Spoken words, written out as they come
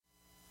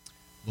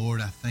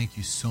Lord, I thank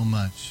you so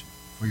much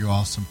for your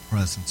awesome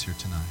presence here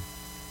tonight.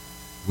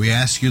 We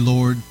ask you,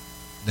 Lord,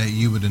 that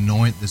you would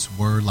anoint this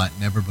word like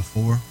never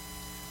before,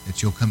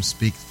 that you'll come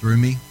speak through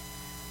me.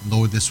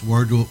 Lord, this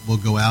word will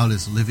go out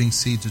as living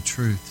seeds of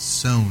truth,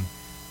 sown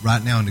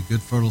right now into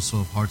good fertile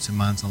soil of hearts and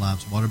minds and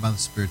lives, watered by the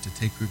Spirit, to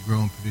take root, grow,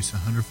 and produce a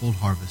 100-fold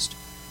harvest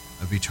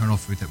of eternal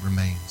fruit that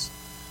remains.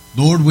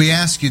 Lord, we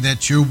ask you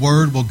that your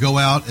word will go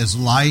out as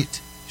light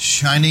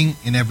shining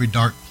in every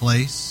dark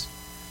place,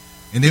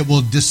 and it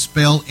will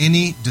dispel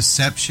any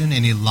deception,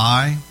 any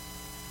lie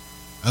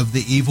of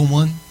the evil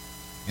one.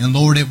 And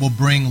Lord, it will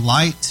bring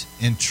light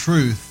and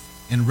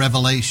truth and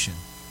revelation.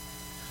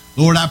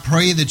 Lord, I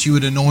pray that you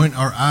would anoint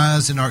our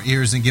eyes and our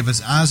ears and give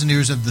us eyes and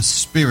ears of the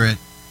Spirit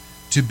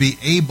to be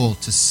able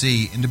to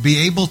see and to be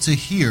able to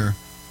hear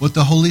what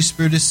the Holy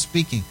Spirit is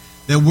speaking.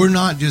 That we're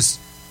not just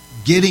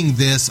getting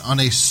this on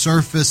a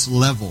surface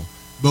level,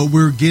 but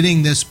we're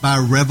getting this by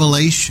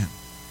revelation.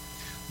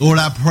 Lord,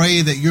 I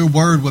pray that your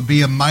word would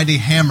be a mighty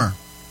hammer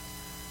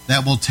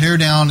that will tear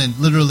down and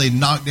literally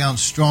knock down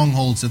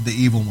strongholds of the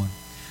evil one.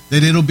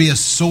 That it'll be a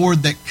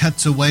sword that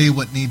cuts away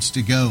what needs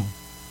to go.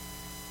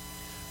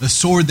 A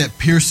sword that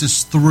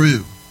pierces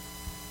through.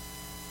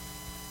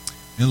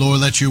 And Lord,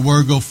 let your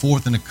word go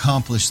forth and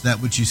accomplish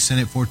that which you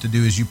sent it forth to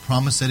do as you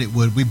promised that it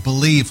would. We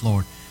believe,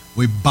 Lord.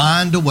 We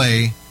bind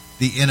away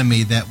the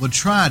enemy that would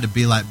try to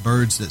be like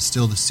birds that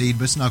steal the seed,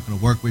 but it's not going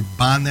to work. We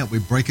bind that. We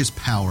break his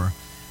power.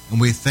 And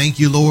we thank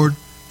you, Lord,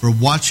 for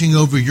watching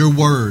over your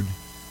word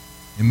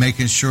and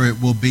making sure it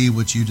will be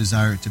what you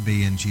desire it to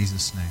be in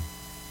Jesus' name.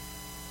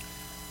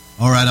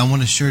 All right, I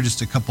want to share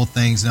just a couple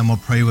things, and I'm going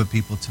to pray with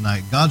people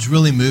tonight. God's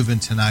really moving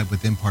tonight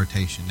with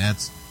impartation.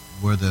 That's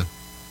where the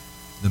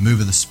move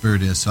of the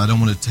Spirit is. So I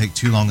don't want to take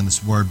too long in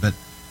this word, but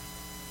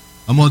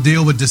I'm going to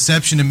deal with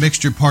deception and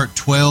mixture part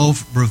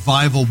 12,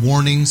 revival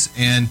warnings,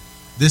 and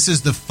this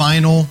is the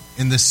final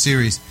in this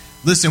series.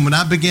 Listen, when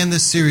I began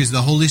this series,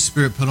 the Holy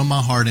Spirit put on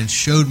my heart and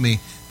showed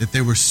me that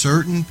there were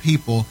certain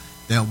people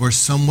that were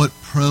somewhat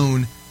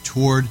prone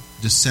toward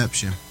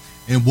deception.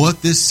 And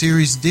what this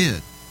series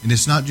did, and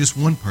it's not just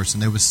one person,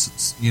 there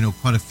was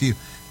quite a few,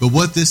 but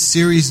what this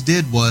series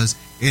did was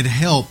it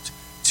helped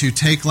to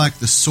take like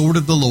the sword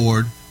of the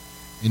Lord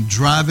and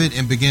drive it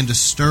and begin to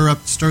stir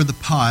the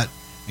pot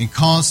and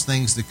cause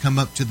things to come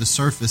up to the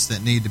surface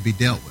that need to be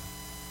dealt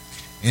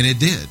with. And it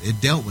did. It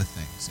dealt with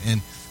things.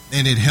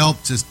 And it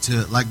helped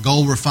to like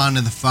gold refined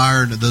in the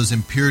fire, those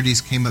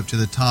impurities came up to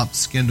the top,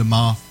 skinned them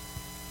off.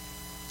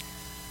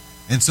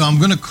 And so I'm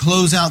going to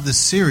close out this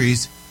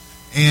series,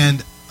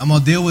 and I'm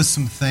going to deal with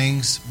some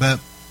things. But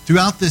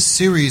throughout this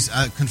series,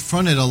 I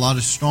confronted a lot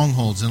of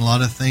strongholds and a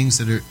lot of things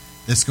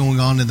that's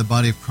going on in the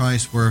body of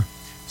Christ where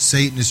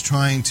Satan is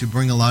trying to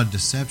bring a lot of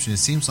deception. It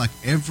seems like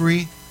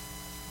every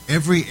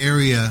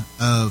area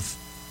of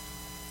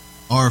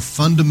our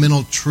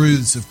fundamental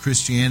truths of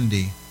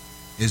Christianity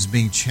is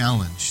being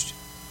challenged.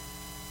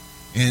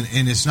 And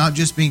it's not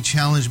just being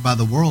challenged by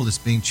the world, it's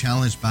being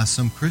challenged by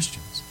some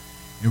Christians.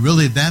 And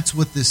really that's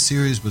what this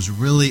series was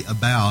really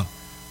about,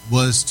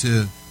 was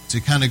to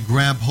kind of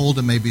grab hold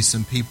of maybe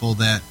some people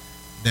that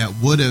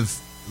would have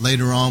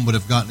later on would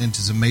have gotten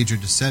into some major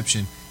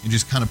deception and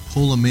just kind of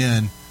pull them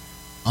in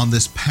on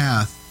this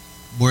path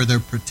where they're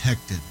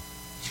protected.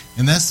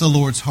 And that's the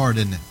Lord's heart,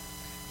 isn't it?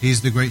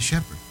 He's the great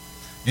shepherd.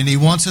 And he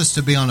wants us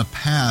to be on a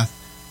path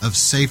of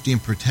safety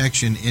and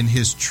protection in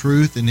his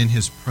truth and in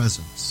his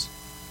presence.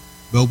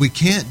 But we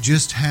can't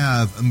just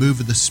have a move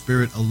of the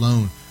Spirit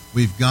alone.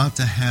 We've got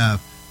to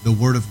have the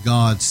Word of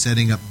God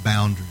setting up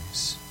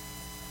boundaries.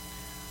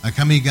 Like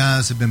how many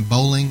guys have been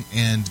bowling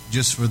and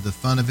just for the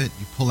fun of it,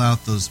 you pull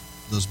out those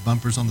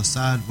bumpers on the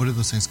side? What are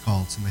those things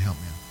called? Somebody help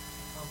me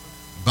out.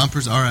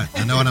 Bumpers? All right,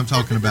 I know what I'm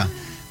talking about.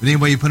 But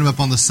anyway, you put them up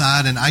on the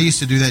side, and I used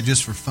to do that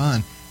just for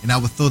fun. And I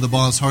would throw the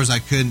ball as hard as I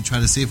could and try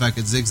to see if I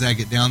could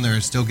zigzag it down there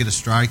and still get a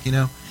strike,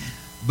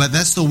 But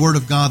that's the Word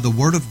of God. The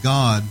Word of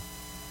God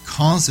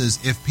causes,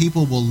 if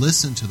people will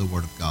listen to the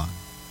Word of God,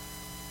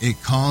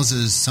 it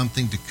causes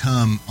something to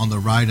come on the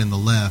right and the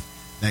left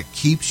that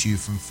keeps you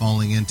from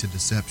falling into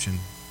deception.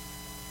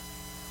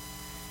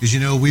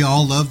 Because, we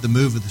all love the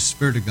move of the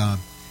Spirit of God.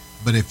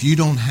 But if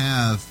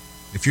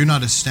you're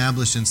not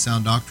established in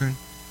sound doctrine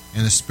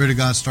and the Spirit of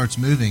God starts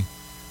moving,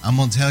 I'm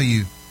going to tell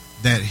you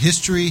that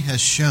history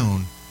has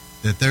shown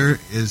that there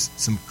is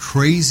some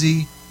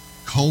crazy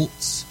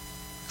cults,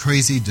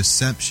 crazy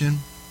deception,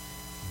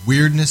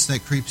 weirdness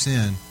that creeps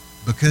in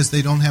because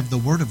they don't have the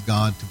Word of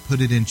God to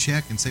put it in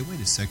check and say, wait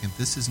a second,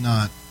 this is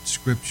not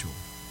scriptural.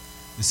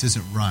 This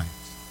isn't right.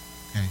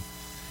 Okay?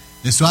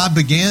 And so I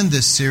began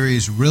this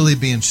series really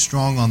being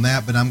strong on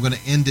that, but I'm going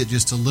to end it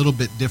just a little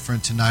bit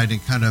different tonight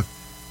and kind of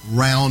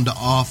round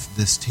off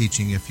this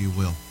teaching, if you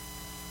will.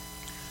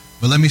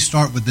 But let me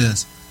start with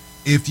this.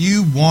 If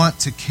you want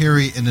to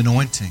carry an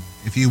anointing,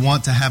 if you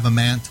want to have a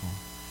mantle,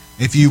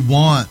 if you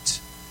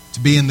want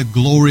to be in the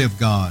glory of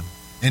God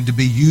and to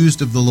be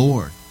used of the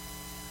Lord,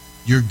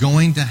 you're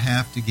going to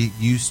have to get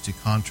used to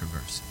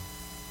controversy.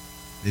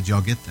 Did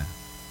y'all get that?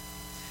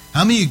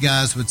 How many of you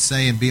guys would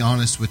say and be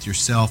honest with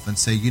yourself and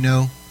say,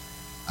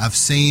 I've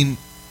seen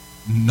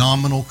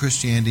nominal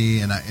Christianity,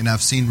 and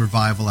I've seen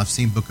revival. I've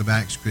seen Book of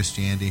Acts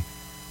Christianity,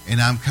 and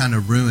I'm kind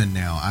of ruined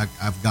now.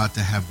 I've got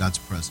to have God's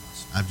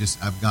presence.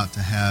 I've got to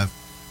have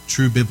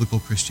true biblical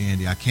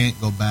Christianity. I can't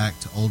go back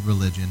to old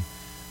religion.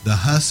 The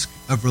husk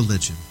of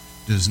religion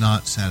does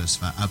not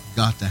satisfy. I've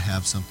got to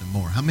have something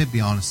more. How many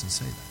be honest and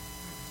say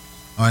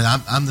that? All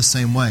right, I'm the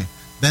same way.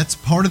 That's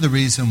part of the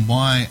reason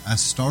why I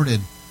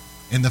started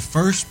in the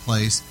first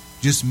place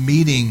just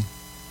meeting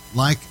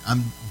like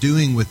I'm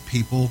doing with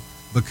people,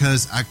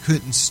 because I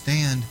couldn't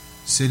stand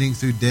sitting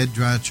through dead,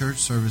 dry church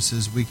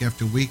services week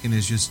after week, and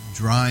it's just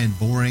dry and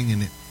boring.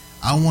 And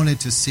I wanted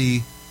to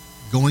see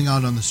going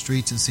out on the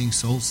streets and seeing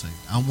souls saved.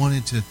 I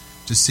wanted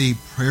to see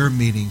prayer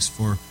meetings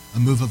for a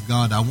move of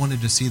God. I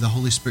wanted to see the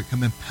Holy Spirit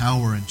come in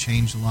power and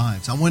change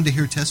lives. I wanted to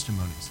hear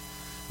testimonies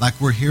like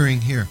we're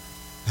hearing here.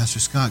 Pastor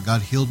Scott,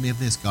 God healed me of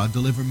this. God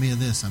delivered me of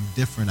this. I'm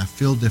different. I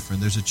feel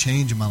different. There's a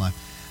change in my life.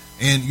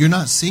 And you're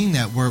not seeing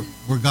that where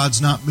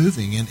God's not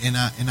moving. And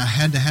I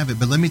had to have it.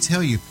 But let me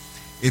tell you,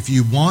 if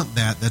you want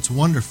that, that's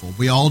wonderful.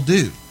 We all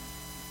do.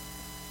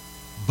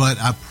 But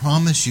I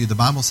promise you, the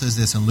Bible says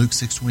this in Luke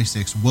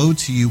 6:26, woe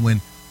to you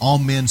when all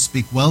men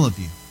speak well of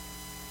you.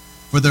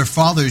 For their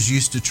fathers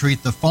used to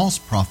treat the false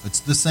prophets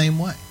the same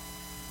way.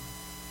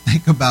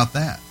 Think about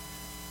that.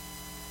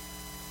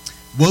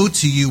 Woe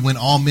to you when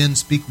all men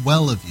speak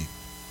well of you.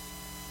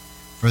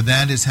 For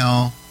that is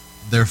how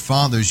their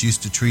fathers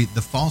used to treat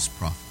the false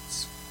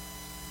prophets.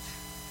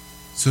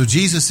 So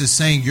Jesus is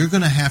saying you're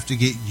going to have to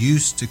get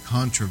used to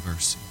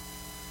controversy.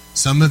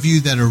 Some of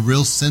you that are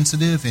real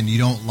sensitive and you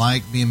don't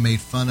like being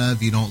made fun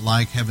of, you don't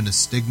like having a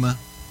stigma,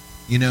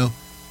 you're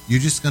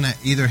just going to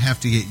either have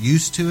to get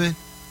used to it,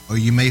 or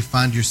you may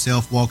find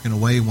yourself walking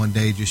away one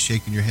day just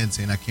shaking your head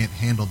saying, I can't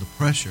handle the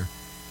pressure.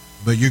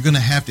 But you're going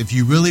to have to, if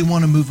you really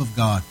want a move of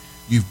God,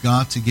 you've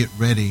got to get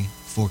ready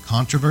for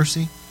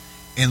controversy.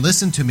 And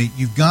listen to me,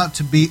 you've got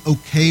to be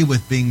okay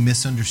with being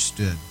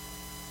misunderstood.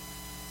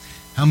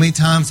 How many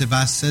times have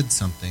I said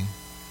something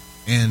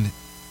and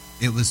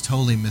it was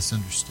totally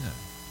misunderstood?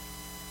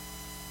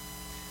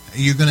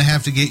 You're going to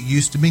have to get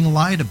used to being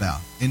lied about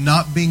and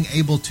not being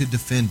able to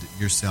defend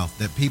yourself.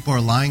 That people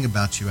are lying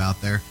about you out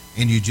there,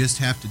 and you just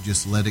have to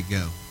just let it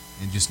go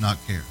and just not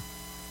care.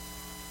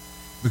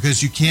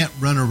 Because you can't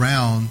run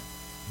around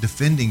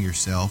defending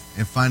yourself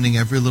and finding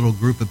every little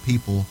group of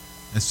people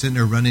that's sitting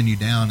there running you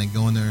down and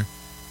going there,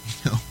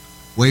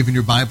 waving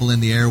your Bible in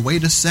the air.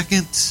 Wait a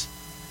second.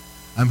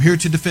 I'm here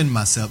to defend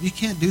myself. You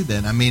can't do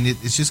that. I mean,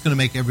 it's just going to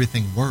make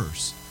everything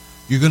worse.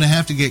 You're going to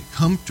have to get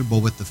comfortable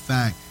with the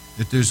fact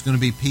that there's going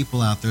to be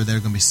people out there that are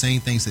going to be saying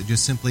things that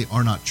just simply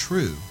are not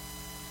true,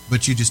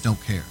 but you just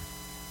don't care.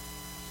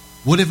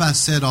 What have I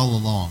said all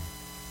along?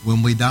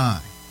 When we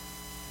die,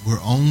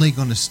 we're only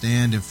going to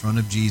stand in front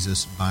of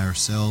Jesus by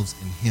ourselves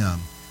and Him,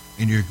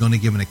 and you're going to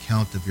give an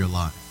account of your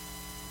life.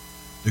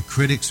 The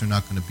critics are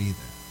not going to be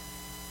there.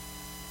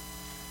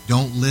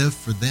 Don't live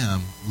for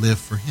them, live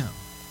for Him.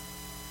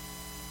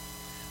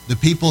 The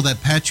people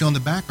that pat you on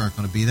the back aren't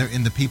going to be there,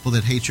 and the people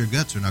that hate your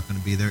guts are not going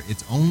to be there.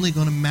 It's only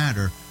going to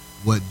matter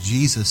what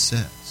Jesus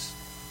says.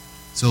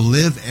 So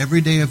live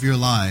every day of your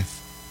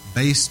life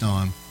based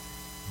on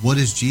what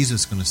is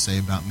Jesus going to say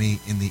about me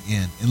in the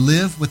end. And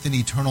live with an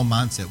eternal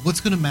mindset.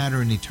 What's going to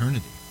matter in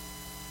eternity?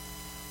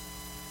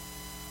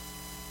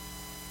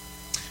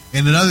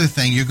 And another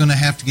thing you're going to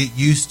have to get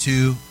used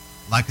to,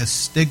 like a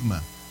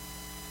stigma.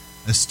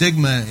 A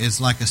stigma is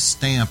like a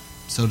stamp,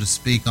 so to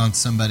speak, on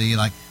somebody.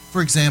 Like,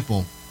 for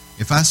example,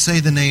 if I say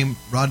the name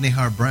Rodney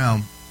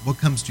Howard-Browne, what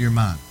comes to your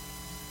mind?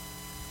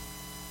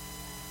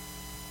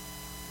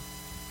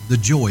 The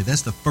joy.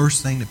 That's the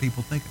first thing that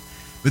people think of.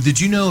 But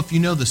did you know, if you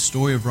know the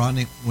story of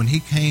Rodney, when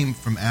he came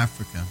from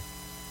Africa,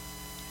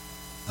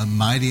 a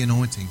mighty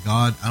anointing,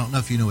 God, I don't know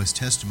if you know his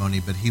testimony,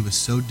 but he was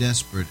so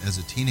desperate as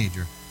a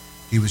teenager,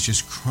 he was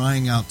just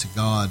crying out to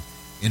God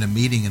in a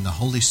meeting, and the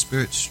Holy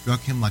Spirit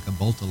struck him like a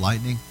bolt of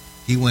lightning.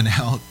 He went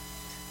out,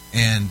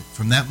 and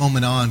from that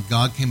moment on,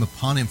 God came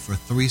upon him for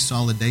 3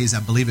 solid days. I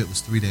believe it was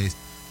 3 days,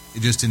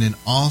 just in an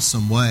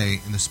awesome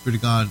way, and the Spirit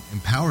of God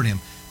empowered him.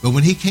 But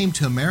when he came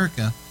to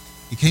America,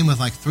 he came with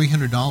like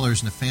 $300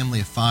 and a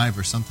family of 5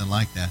 or something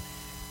like that,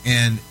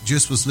 and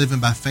just was living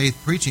by faith,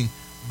 preaching.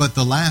 But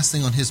the last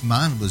thing on his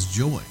mind was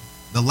joy.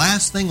 The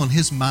last thing on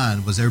his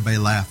mind was everybody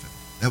laughing.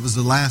 That was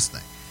the last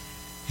thing.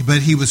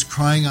 But he was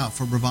crying out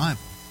for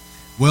revival.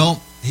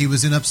 Well, he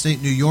was in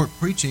upstate New York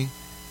preaching,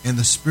 and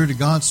the Spirit of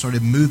God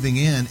started moving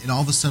in, and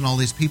all of a sudden all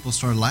these people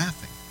started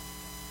laughing.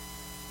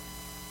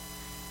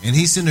 And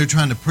he's sitting there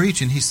trying to preach,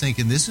 and he's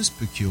thinking, this is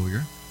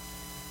peculiar.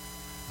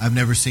 I've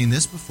never seen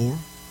this before.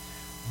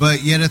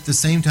 But yet at the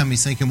same time,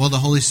 he's thinking, well, the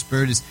Holy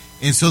Spirit is...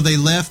 And so they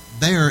left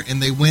there,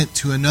 and they went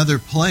to another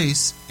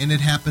place, and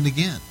it happened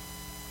again.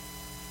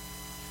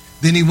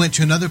 Then he went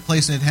to another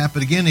place, and it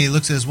happened again, and he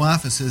looks at his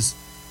wife and says,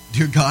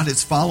 dear God,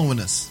 it's following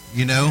us,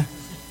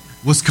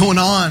 What's going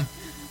on?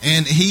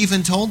 And he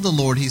even told the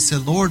Lord, he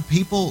said, Lord,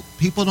 people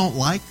don't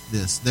like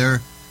this.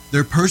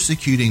 They're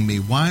persecuting me.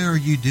 Why are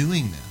you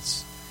doing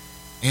this?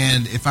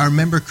 And if I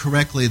remember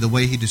correctly, the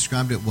way he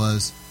described it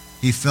was,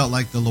 he felt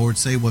like the Lord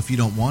say, well, if you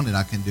don't want it,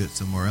 I can do it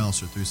somewhere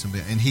else or through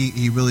somebody. And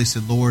he really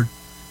said, Lord,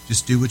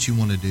 just do what you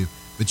want to do.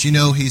 But you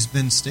know, he's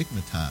been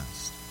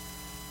stigmatized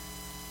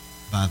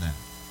by that.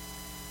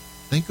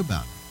 Think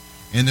about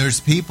it. And there's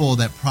people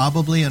that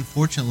probably,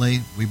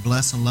 unfortunately, we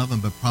bless and love him,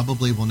 but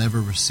probably will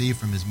never receive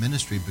from his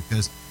ministry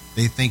because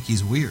they think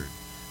he's weird.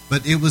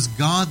 But it was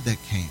God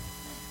that came.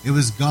 It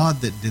was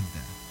God that did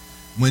that.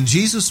 When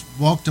Jesus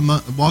walked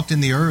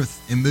in the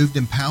earth and moved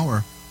in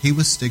power, he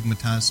was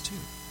stigmatized too.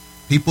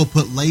 People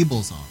put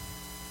labels on him.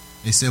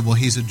 They said, well,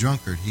 he's a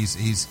drunkard.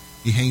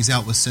 He hangs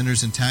out with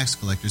sinners and tax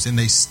collectors, and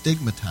they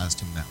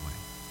stigmatized him that way.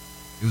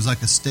 It was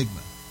like a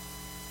stigma.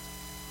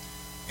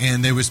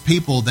 And there was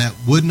people that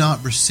would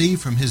not receive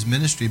from his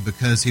ministry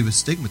because he was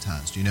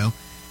stigmatized, you know.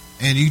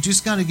 And you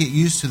just got to get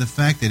used to the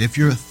fact that if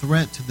you're a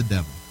threat to the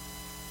devil,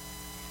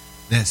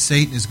 that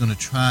Satan is going to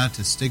try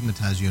to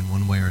stigmatize you in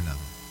one way or another.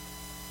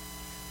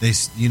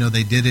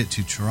 They did it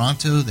to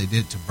Toronto, they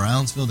did it to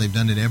Brownsville, they've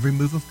done it every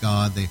move of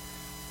God.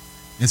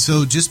 And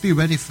so just be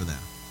ready for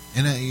that.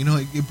 And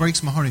it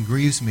breaks my heart and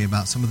grieves me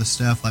about some of the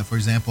stuff, like for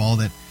example, all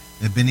that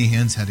Benny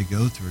Hinn had to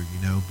go through,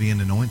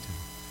 being anointed.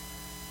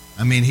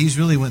 I mean, he's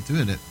really went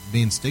through it,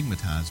 being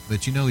stigmatized.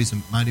 But he's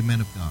a mighty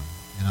man of God,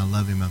 and I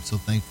love him. I'm so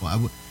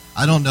thankful.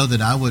 I don't know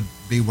that I would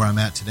be where I'm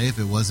at today if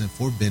it wasn't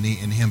for Benny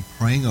and him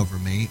praying over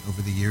me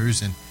over the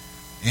years,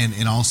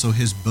 and also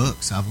his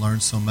books. I've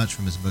learned so much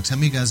from his books. How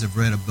many of you guys have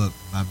read a book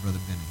by Brother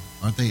Benny?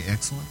 Aren't they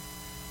excellent?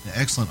 An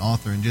excellent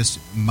author and just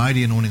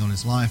mighty anointing on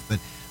his life.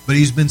 But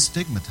he's been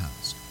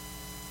stigmatized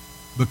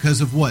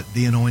because of what?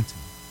 The anointing.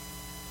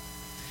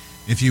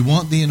 If you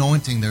want the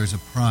anointing, there's a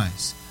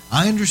price.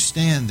 I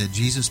understand that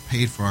Jesus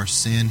paid for our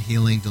sin,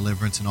 healing,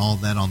 deliverance, and all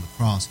of that on the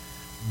cross.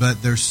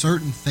 But there's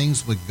certain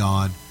things with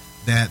God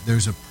that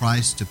there's a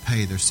price to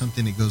pay. There's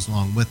something that goes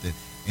along with it.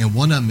 And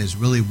one of them is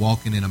really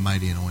walking in a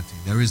mighty anointing.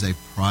 There is a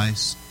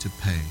price to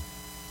pay.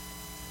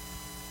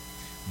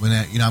 When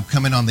I'm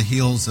coming on the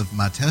heels of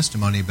my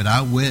testimony, but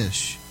I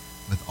wish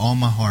with all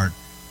my heart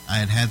I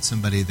had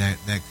somebody that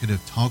could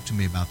have talked to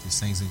me about these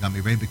things and got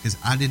me ready, because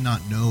I did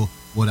not know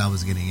what I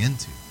was getting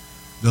into.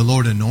 The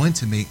Lord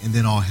anointed me, and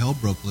then all hell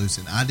broke loose,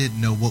 and I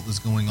didn't know what was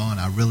going on.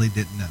 I really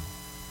didn't know.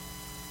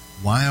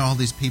 Why are all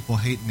these people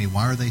hating me?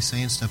 Why are they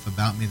saying stuff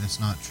about me that's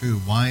not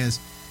true?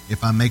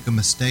 If I make a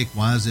mistake,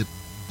 why is it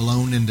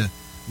blown into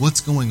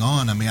what's going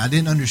on? I mean, I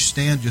didn't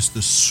understand just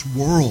the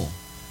swirl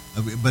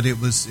of it, but it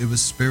was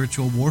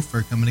spiritual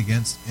warfare coming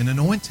against an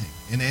anointing.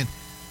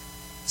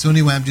 So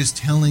anyway, I'm just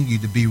telling you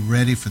to be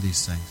ready for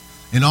these things.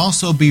 And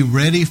also be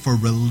ready for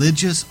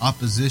religious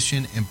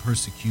opposition and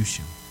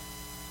persecution.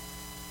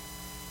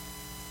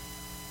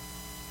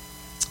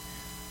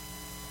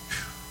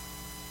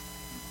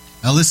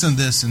 Now listen to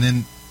this, and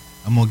then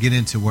I'm going to get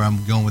into where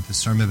I'm going with the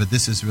sermon, but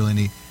this is really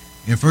neat.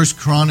 In 1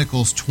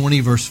 Chronicles 20,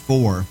 verse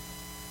 4,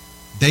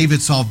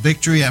 David saw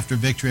victory after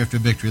victory after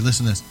victory.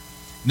 Listen to this.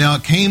 Now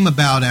it came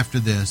about after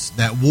this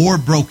that war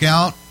broke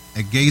out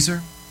at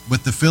Gezer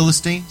with the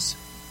Philistines.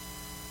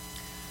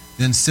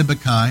 Then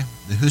Sibbecai,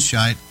 the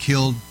Hushite,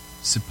 killed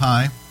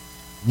Sippai,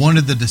 one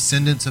of the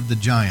descendants of the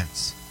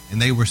giants,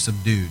 and they were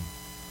subdued.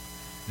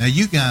 Now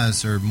you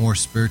guys are more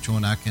spiritual,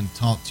 and I can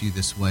talk to you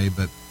this way,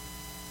 but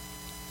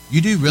you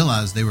do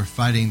realize they were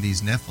fighting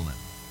these Nephilim.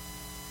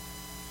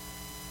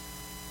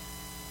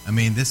 I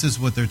mean, this is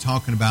what they're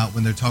talking about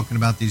when they're talking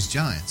about these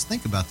giants.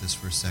 Think about this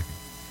for a second.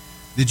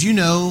 Did you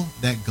know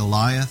that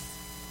Goliath,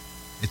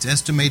 it's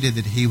estimated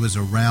that he was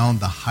around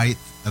the height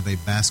of a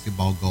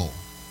basketball goal?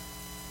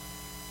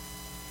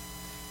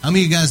 How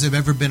many of you guys have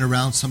ever been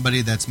around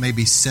somebody that's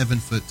maybe 7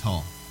 foot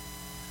tall?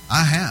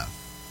 I have,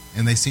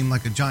 and they seem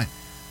like a giant.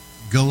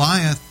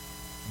 Goliath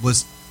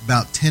was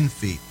about 10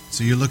 feet,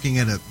 so you're looking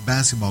at a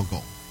basketball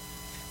goal.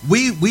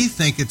 We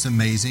think it's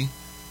amazing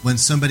when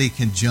somebody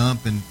can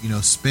jump and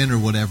spin or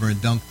whatever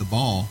and dunk the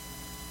ball.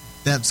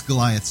 That's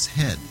Goliath's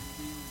head.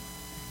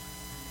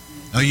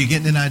 Are you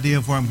getting an idea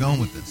of where I'm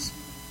going with this?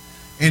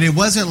 And it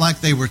wasn't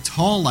like they were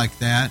tall like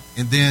that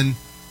and then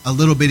a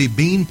little bitty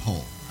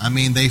beanpole. I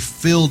mean, they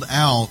filled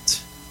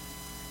out.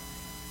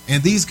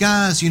 And these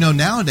guys,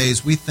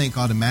 nowadays we think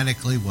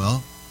automatically,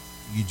 well,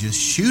 you just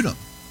shoot them.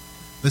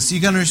 But see,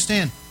 you got to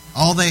understand,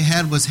 all they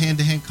had was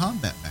hand-to-hand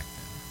combat back then.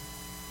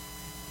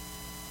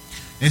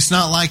 It's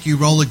not like you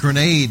roll a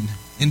grenade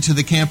into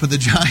the camp of the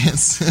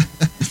giants.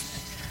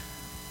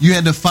 You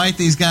had to fight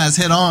these guys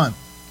head on.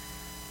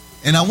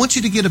 And I want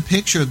you to get a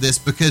picture of this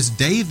because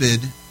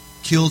David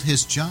killed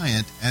his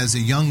giant as a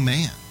young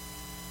man.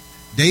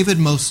 David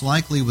most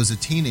likely was a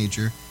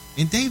teenager,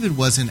 and David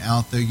wasn't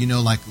out there,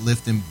 like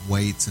lifting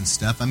weights and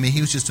stuff. I mean,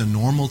 he was just a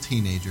normal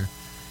teenager,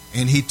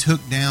 and he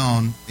took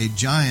down a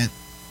giant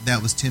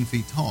that was 10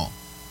 feet tall.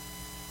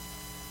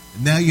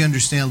 Now you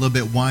understand a little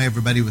bit why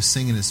everybody was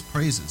singing his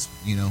praises,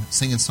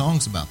 singing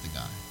songs about the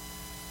guy.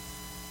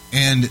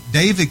 And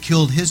David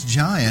killed his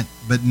giant,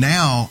 but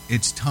now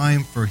it's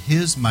time for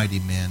his mighty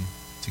men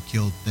to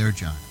kill their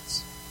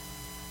giants.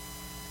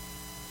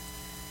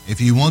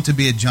 If you want to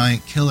be a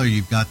giant killer,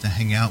 you've got to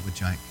hang out with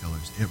giant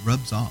killers. It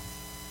rubs off.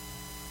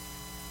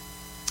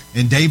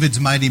 And David's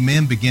mighty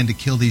men began to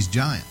kill these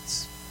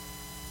giants.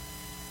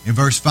 In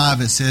verse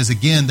 5 it says,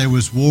 again there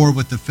was war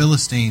with the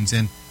Philistines,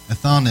 and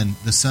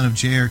Elhanan, the son of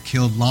Jair,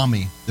 killed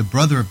Lahmi, the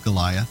brother of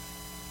Goliath,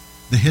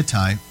 the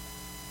Hittite.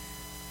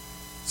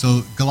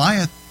 So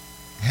Goliath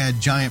had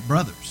giant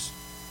brothers.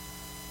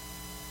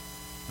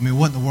 I mean,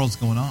 what in the world's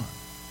going on?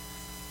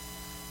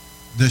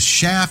 The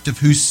shaft of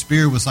whose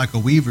spear was like a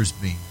weaver's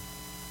beam.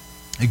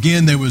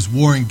 Again, there was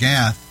war in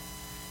Gath,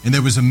 and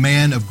there was a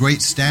man of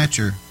great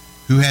stature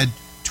who had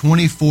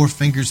 24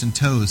 fingers and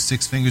toes,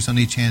 6 fingers on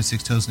each hand,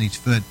 6 toes on each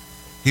foot.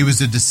 He was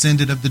a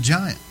descendant of the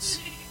giants.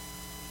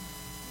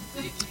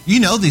 You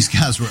know these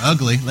guys were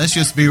ugly. Let's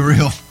just be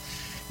real.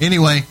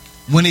 Anyway,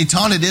 when he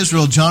taunted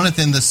Israel,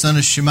 Jonathan, the son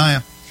of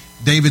Shemaiah,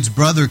 David's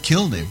brother,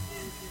 killed him.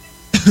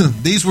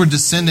 These were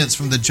descendants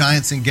from the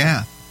giants in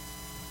Gath.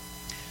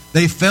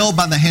 They fell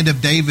by the hand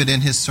of David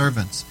and his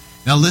servants.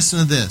 Now listen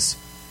to this.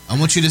 I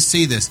want you to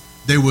see this.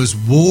 There was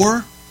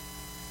war,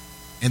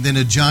 and then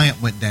a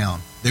giant went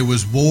down. There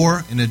was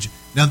war, and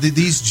now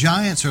these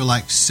giants are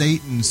like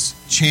Satan's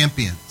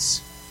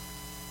champions.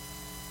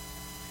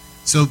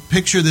 So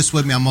picture this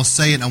with me. I'm going to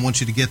say it, and I want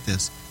you to get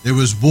this. There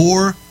was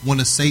war, one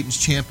of Satan's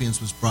champions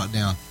was brought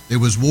down. There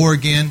was war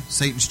again,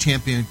 Satan's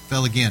champion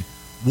fell again.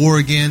 War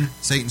again,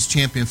 Satan's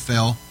champion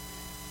fell.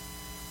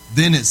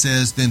 Then it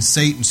says, then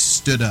Satan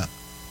stood up.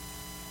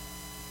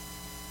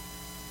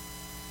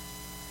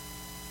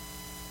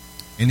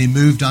 And he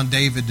moved on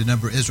David to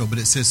number Israel. But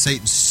it says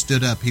Satan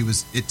stood up.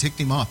 It ticked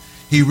him off.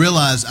 He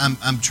realized,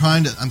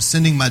 I'm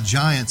sending my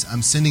giants,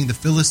 I'm sending the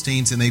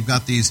Philistines, and they've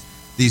got these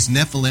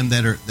Nephilim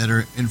that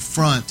are in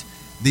front.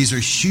 These are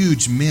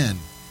huge men.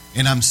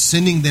 And I'm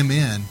sending them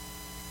in,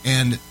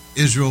 and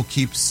Israel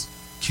keeps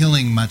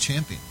killing my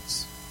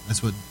champions.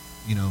 That's what,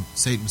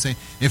 Satan was saying.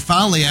 And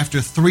finally,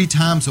 after 3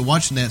 times of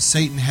watching that,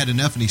 Satan had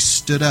enough, and he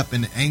stood up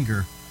in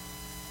anger.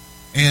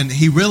 And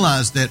he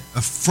realized that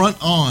a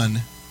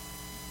front-on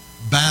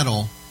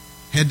battle,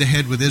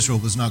 head-to-head with Israel,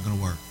 was not going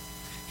to work.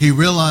 He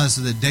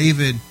realized that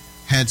David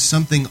had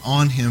something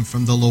on him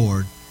from the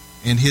Lord,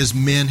 and his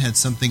men had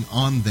something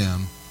on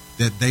them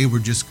that they were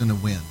just going to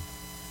win.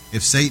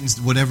 If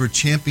whatever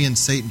champion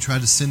Satan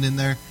tried to send in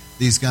there,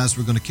 these guys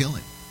were going to kill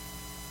him.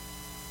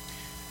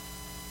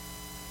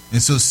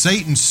 And so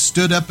Satan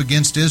stood up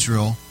against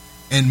Israel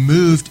and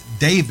moved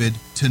David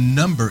to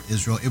number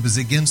Israel. It was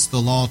against the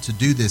law to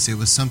do this. It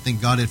was something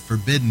God had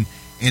forbidden.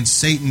 And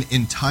Satan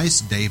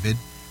enticed David,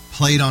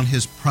 played on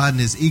his pride and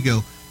his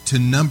ego,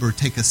 to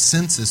take a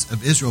census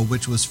of Israel,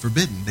 which was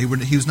forbidden. He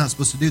was not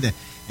supposed to do that.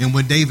 And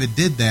when David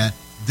did that,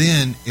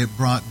 then it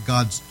brought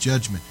God's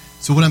judgment.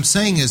 So what I'm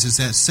saying is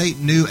that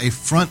Satan knew a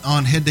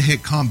front-on,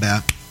 head-to-head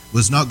combat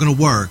was not going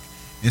to work.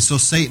 And so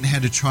Satan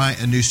had to try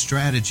a new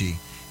strategy.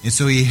 And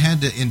so he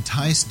had to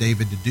entice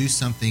David to do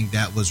something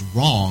that was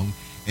wrong,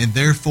 and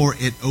therefore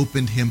it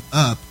opened him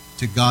up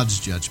to God's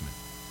judgment.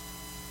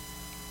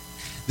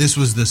 This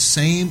was the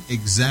same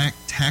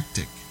exact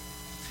tactic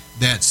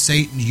that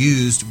Satan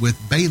used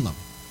with Balaam.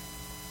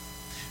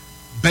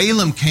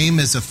 Balaam came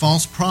as a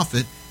false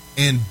prophet,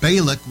 and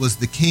Balak was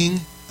the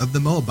king of the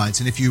Moabites.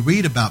 And if you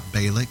read about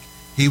Balak,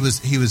 he was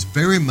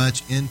very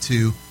much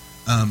into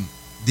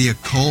the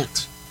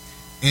occult,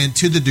 and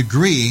to the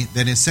degree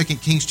that in 2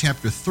 Kings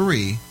chapter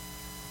 3,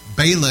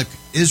 Balak,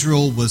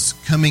 Israel was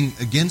coming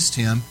against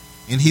him,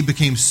 and he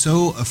became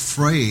so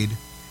afraid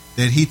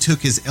that he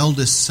took his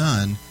eldest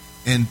son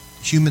and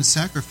human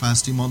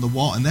sacrificed him on the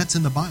wall. And that's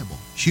in the Bible.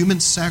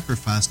 Humans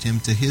sacrificed him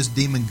to his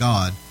demon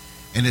god,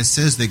 and it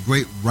says that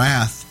great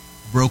wrath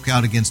broke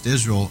out against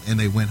Israel, and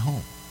they went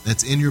home.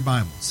 That's in your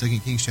Bible, 2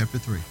 Kings chapter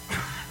 3.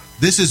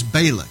 This is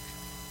Balak.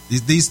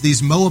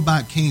 These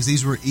Moabite kings,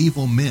 these were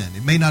evil men.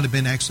 It may not have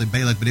been actually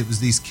Balak, but it was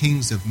these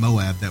kings of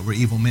Moab that were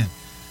evil men.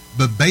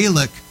 But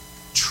Balak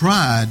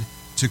tried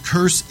to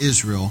curse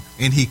Israel,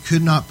 and he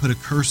could not put a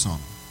curse on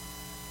them.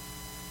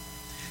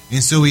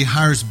 And so he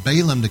hires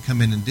Balaam to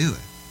come in and do it.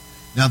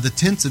 Now the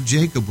tents of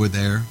Jacob were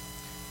there,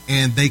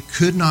 and they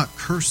could not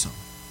curse them.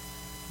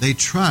 They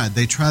tried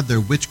their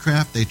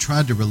witchcraft. They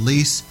tried to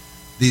release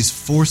these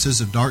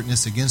forces of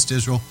darkness against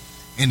Israel,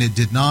 and it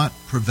did not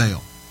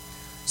prevail.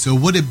 So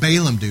what did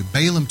Balaam do?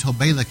 Balaam told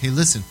Balak, hey,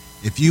 listen,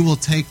 if you will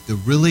take the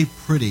really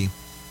pretty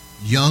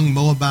young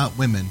Moabite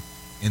women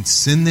and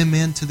send them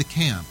into the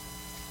camp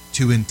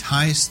to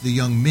entice the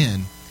young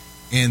men,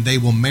 and they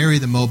will marry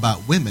the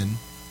Moabite women,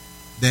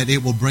 that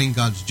it will bring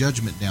God's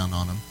judgment down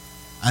on them.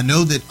 I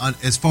know that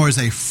as far as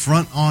a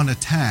front-on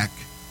attack,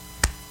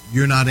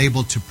 you're not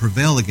able to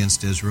prevail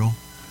against Israel,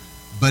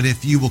 but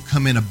if you will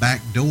come in a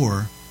back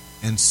door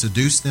and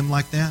seduce them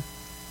like that,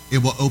 it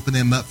will open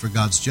them up for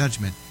God's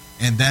judgment.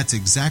 And that's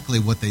exactly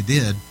what they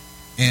did,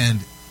 and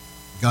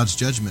God's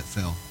judgment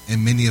fell,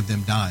 and many of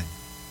them died.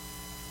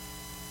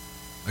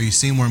 Are you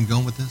seeing where I'm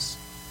going with this?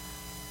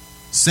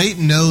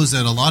 Satan knows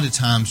that a lot of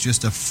times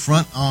just a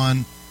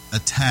front-on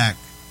attack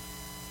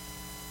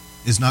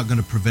is not going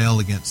to prevail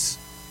against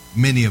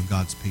many of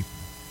God's people,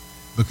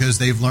 because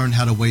they've learned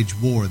how to wage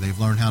war. They've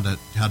learned how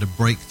to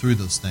break through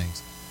those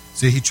things.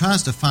 So he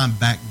tries to find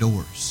back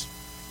doors.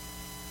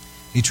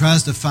 He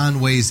tries to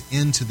find ways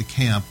into the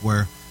camp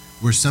where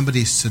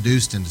somebody's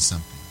seduced into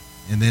something,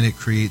 and then it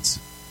creates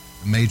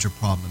a major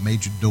problem, a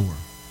major door.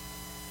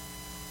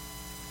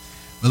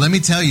 But let me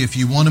tell you, if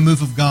you want a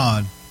move of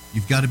God,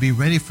 you've got to be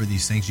ready for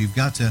these things. You've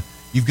got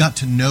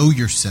to know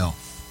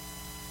yourself.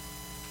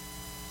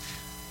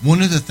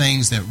 One of the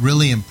things that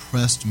really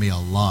impressed me a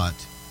lot,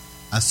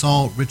 I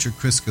saw Richard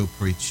Crisco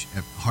preach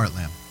at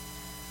Heartland.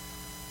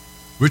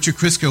 Richard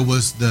Crisco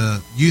was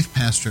the youth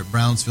pastor at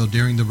Brownsville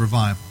during the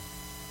revival.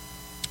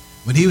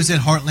 When he was at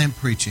Heartland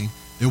preaching,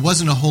 there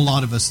wasn't a whole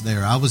lot of us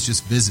there. I was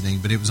just visiting,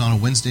 but it was on a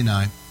Wednesday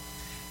night.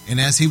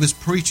 And as he was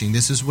preaching,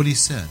 this is what he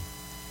said.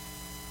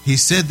 He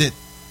said that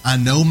I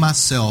know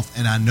myself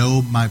and I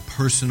know my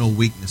personal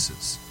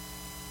weaknesses.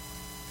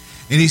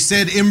 And he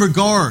said in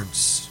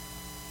regards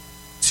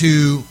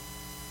to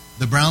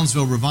the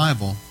Brownsville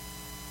revival,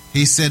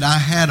 he said I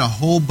had a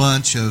whole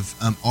bunch of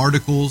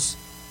articles,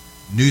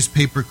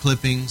 newspaper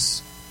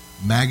clippings,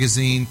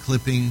 magazine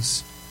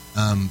clippings,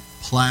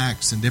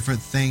 plaques, and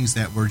different things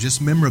that were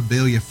just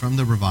memorabilia from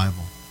the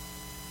revival.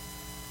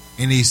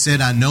 And he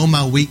said, I know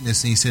my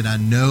weakness. And he said, I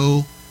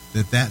know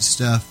that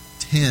stuff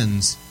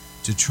tends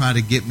to try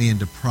to get me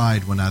into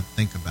pride when I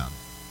think about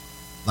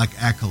it, like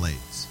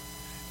accolades.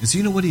 And so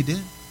you know what he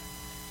did?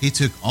 He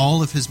took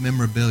all of his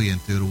memorabilia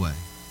and threw it away.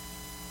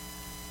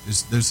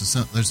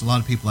 There's a lot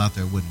of people out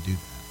there who wouldn't do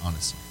that,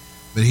 honestly.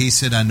 But he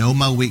said, I know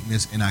my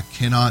weakness and I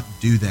cannot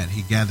do that.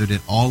 He gathered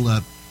it all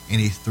up and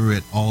he threw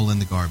it all in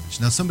the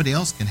garbage. Now, somebody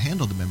else can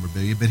handle the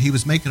memorabilia, but he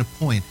was making a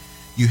point.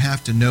 You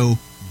have to know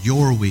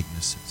your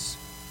weaknesses.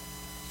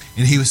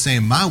 And he was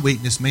saying, my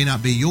weakness may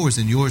not be yours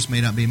and yours may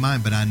not be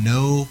mine, but I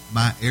know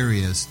my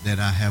areas that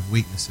I have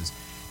weaknesses.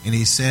 And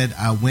he said,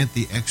 I went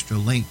the extra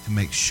length to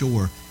make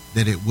sure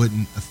that it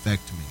wouldn't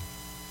affect me.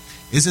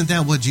 Isn't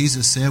that what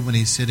Jesus said when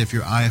he said, if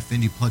your eye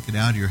offend you, pluck it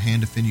out, or your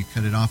hand offend you,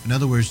 cut it off? In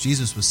other words,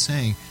 Jesus was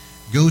saying,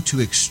 go to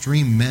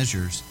extreme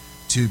measures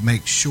to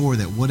make sure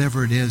that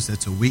whatever it is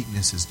that's a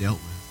weakness is dealt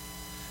with.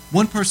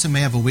 One person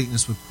may have a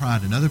weakness with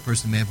pride. Another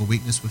person may have a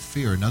weakness with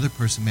fear. Another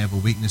person may have a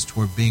weakness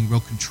toward being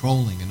real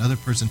controlling. Another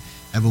person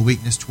have a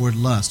weakness toward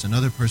lust.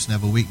 Another person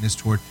have a weakness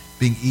toward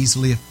being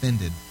easily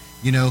offended.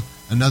 You know,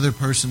 another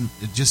person,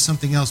 just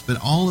something else. But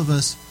all of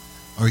us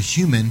are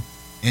human,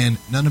 and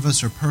none of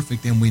us are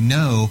perfect, and we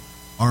know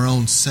our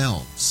own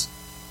selves.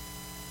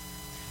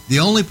 The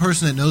only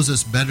person that knows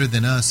us better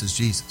than us is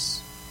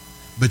Jesus.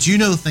 But you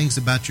know things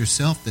about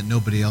yourself that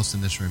nobody else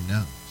in this room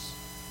knows.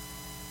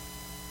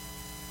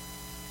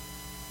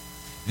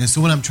 And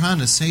so what I'm trying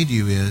to say to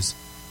you is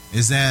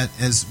that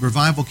as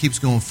revival keeps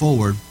going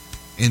forward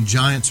and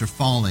giants are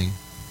falling,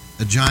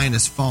 a giant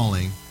is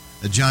falling,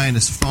 a giant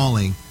is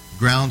falling,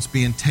 ground's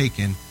being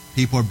taken,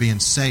 people are being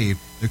saved,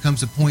 there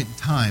comes a point in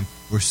time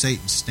where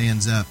Satan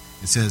stands up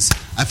and says,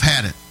 I've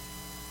had it.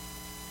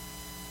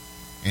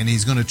 And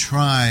he's going to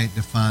try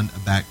to find a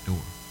back door.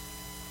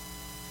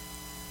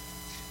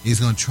 He's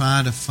going to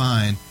try to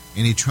find,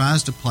 and he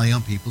tries to play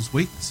on people's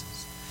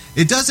weaknesses.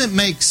 It doesn't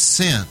make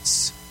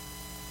sense.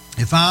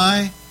 If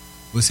I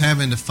was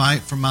having to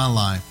fight for my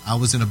life, I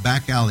was in a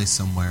back alley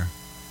somewhere,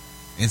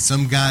 and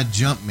some guy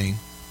jumped me,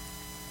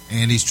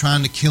 and he's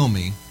trying to kill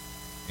me,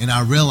 and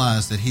I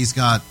realize that he's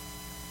got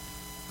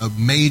a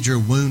major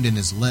wound in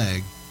his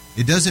leg,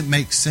 it doesn't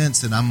make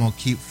sense that I'm going to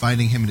keep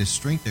fighting him in his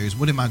strength areas.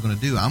 What am I going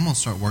to do? I'm going to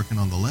start working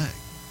on the leg.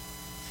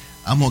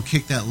 I'm going to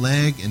kick that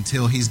leg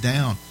until he's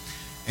down.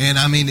 And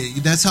I mean,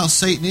 that's how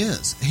Satan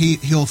is.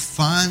 He'll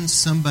find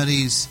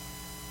somebody's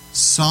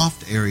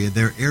soft area,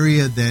 their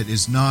area that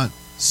is not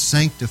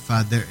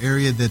sanctified, their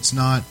area that's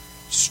not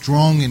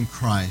strong in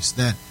Christ,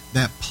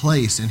 that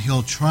place, and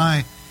he'll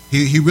try.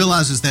 He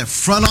realizes that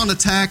front-on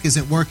attack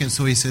isn't working,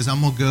 so he says,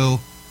 I'm going to go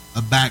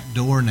a back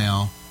door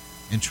now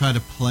and try to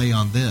play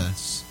on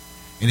this.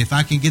 And if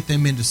I can get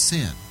them into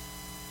sin,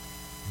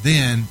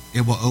 then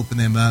it will open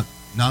them up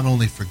not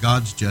only for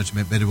God's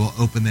judgment, but it will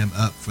open them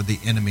up for the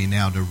enemy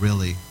now to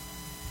really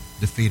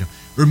defeat them.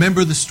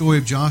 Remember the story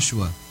of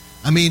Joshua.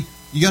 I mean,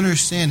 you got to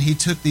understand, he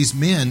took these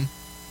men,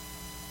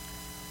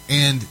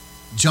 and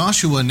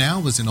Joshua now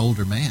was an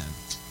older man.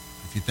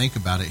 If you think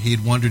about it, he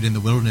had wandered in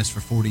the wilderness for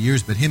 40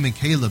 years, but him and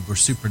Caleb were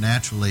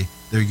supernaturally,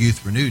 their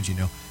youth renewed, you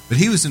know. But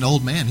he was an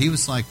old man. He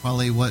was like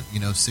probably,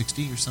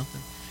 60 or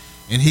something?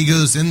 And he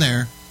goes in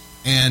there,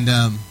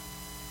 and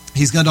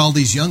he's got all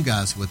these young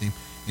guys with him.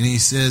 And he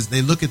says,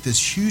 they look at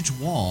this huge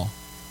wall,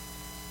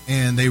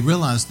 and they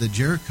realize that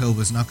Jericho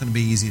was not going to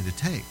be easy to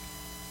take.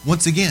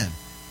 Once again,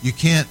 you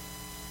can't,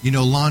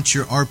 launch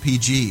your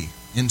RPG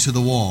into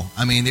the wall.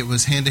 I mean, it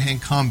was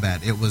hand-to-hand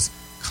combat. It was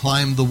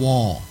climb the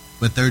wall.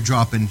 But they're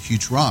dropping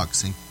huge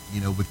rocks and,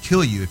 would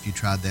kill you if you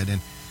tried that.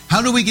 And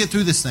how do we get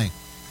through this thing?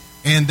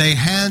 And they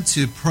had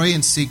to pray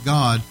and seek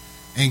God,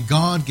 and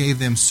God gave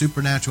them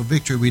supernatural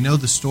victory. We know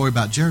the story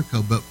about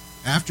Jericho, but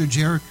after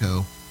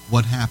Jericho,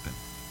 what happened?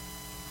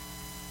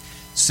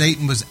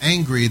 Satan was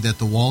angry that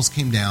the walls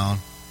came down.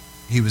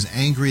 He was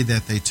angry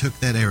that they took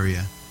that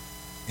area.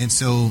 And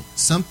so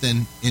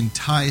something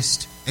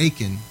enticed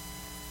Achan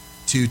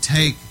to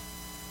take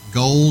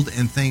gold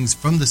and things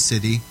from the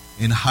city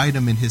and hide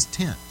them in his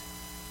tent.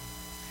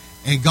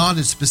 And God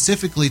had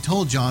specifically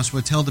told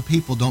Joshua, tell the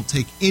people, don't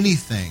take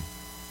anything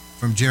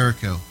from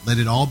Jericho. Let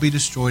it all be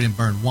destroyed and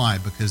burned. Why?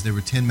 Because there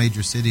were 10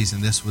 major cities,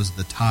 and this was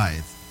the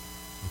tithe.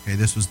 Okay,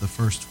 this was the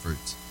first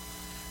fruits.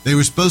 They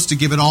were supposed to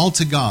give it all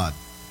to God.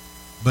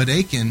 But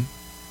Achan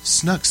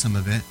snuck some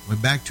of it,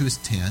 went back to his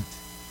tent,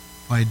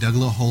 probably dug a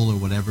little hole or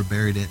whatever,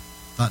 buried it,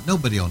 thought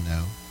nobody will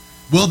know.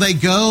 Will they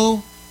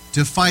go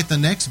to fight the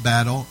next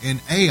battle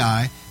in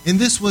Ai? And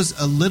this was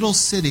a little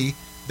city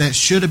that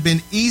should have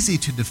been easy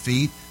to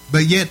defeat,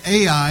 but yet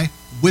Ai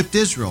whipped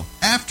Israel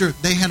after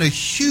they had a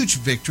huge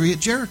victory at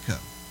Jericho,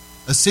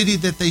 a city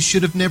that they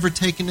should have never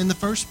taken in the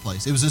first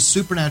place. It was a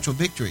supernatural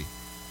victory.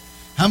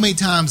 How many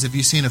times have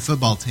you seen a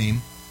football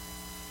team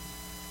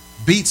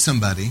beat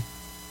somebody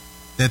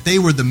that they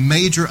were the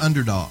major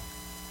underdog,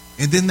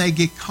 and then they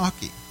get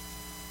cocky?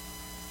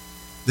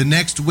 The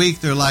next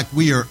week, they're like,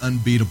 we are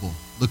unbeatable.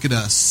 Look at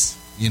us,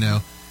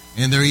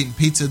 And they're eating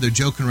pizza, they're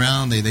joking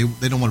around, they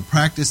don't want to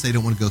practice, they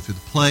don't want to go through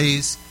the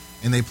plays,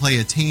 and they play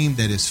a team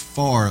that is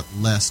far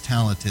less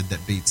talented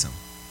that beats them.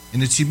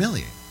 And it's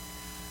humiliating.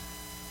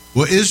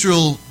 Well,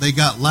 Israel, they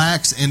got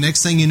lax, and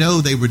next thing you know,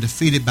 they were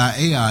defeated by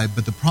Ai,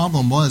 but the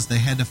problem was they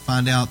had to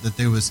find out that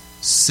there was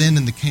sin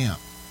in the camp.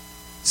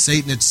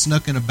 Satan had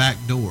snuck in a back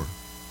door.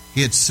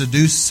 He had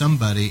seduced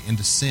somebody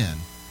into sin,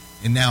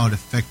 and now it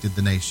affected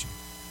the nation.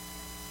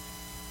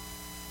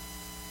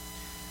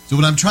 So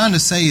what I'm trying to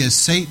say is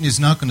Satan is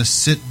not going to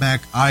sit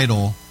back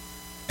idle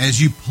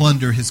as you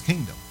plunder his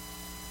kingdom.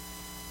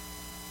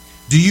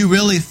 Do you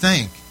really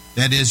think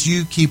that as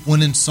you keep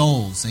winning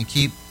souls and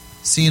keep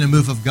seeing a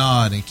move of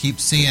God and keep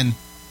seeing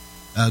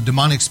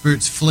demonic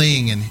spirits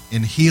fleeing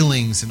and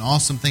healings and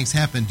awesome things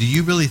happen, do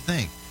you really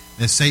think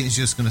that Satan's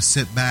just going to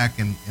sit back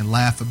and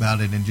laugh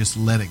about it and just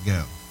let it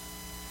go?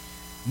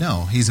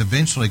 No, he's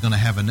eventually going to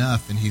have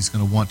enough, and he's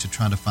going to want to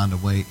try to find a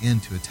way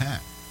in to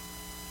attack.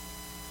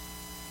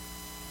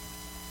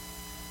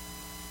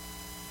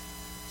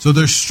 So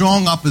there's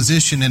strong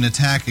opposition and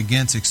attack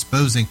against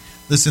exposing.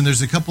 Listen,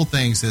 there's a couple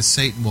things that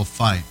Satan will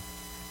fight.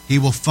 He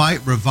will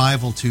fight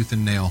revival tooth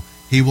and nail.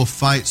 He will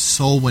fight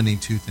soul winning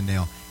tooth and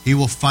nail. He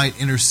will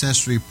fight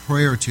intercessory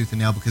prayer tooth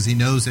and nail because he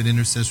knows that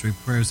intercessory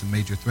prayer is a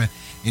major threat.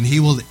 And he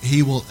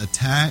will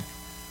attack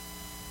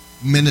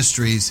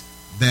ministries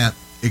that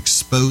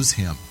expose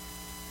him,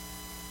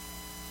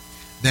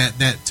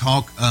 that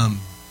talk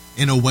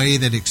in a way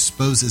that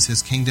exposes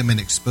his kingdom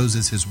and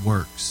exposes his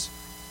works.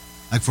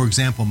 Like, for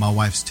example, my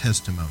wife's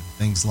testimony,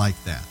 things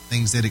like that,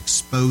 things that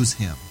expose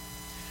him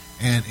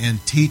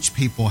and teach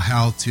people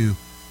how to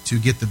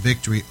get the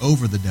victory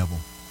over the devil.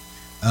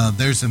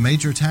 There's a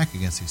major attack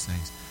against these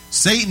things.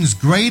 Satan's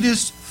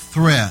greatest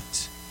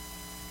threat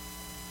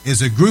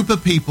is a group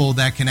of people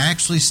that can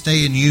actually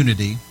stay in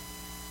unity,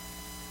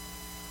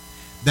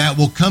 that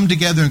will come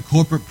together in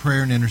corporate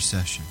prayer and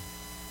intercession.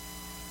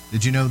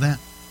 Did you know that?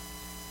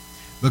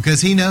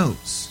 Because he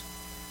knows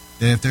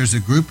that if there's a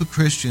group of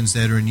Christians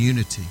that are in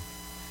unity,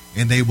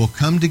 and they will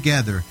come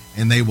together,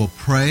 and they will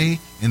pray,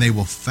 and they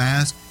will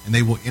fast, and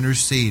they will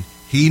intercede,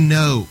 he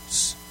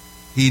knows,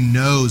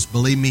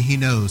 believe me, he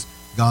knows,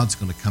 God's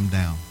going to come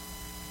down.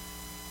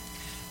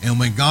 And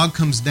when God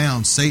comes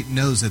down, Satan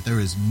knows that there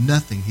is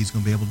nothing he's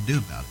going to be able to do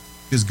about it.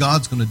 Because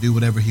God's going to do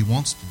whatever he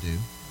wants to do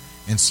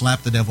and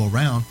slap the devil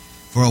around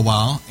for a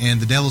while, and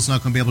the devil's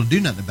not going to be able to do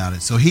nothing about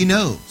it. So he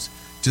knows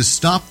to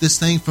stop this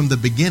thing from the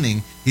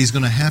beginning, he's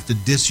going to have to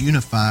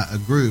disunify a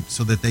group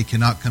so that they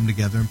cannot come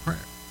together in prayer.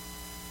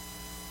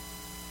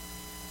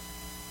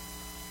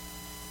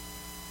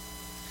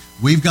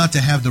 We've got to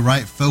have the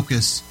right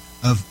focus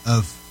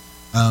of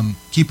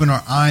keeping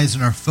our eyes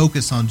and our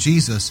focus on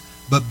Jesus,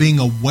 but being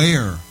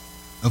aware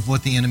of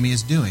what the enemy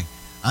is doing.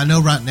 I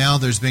know right now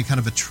there's been kind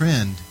of a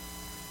trend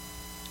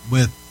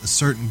with a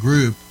certain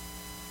group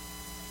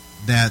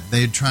that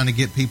they're trying to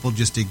get people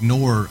just to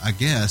ignore, I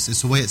guess,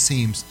 it's the way it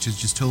seems, to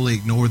just totally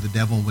ignore the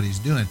devil and what he's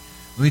doing.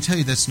 Let me tell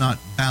you, that's not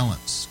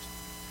balanced.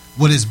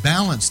 What is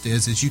balanced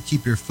is you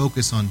keep your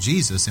focus on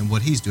Jesus and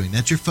what he's doing.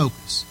 That's your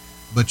focus,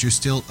 but you're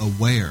still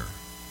aware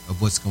of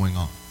what's going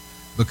on.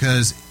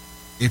 Because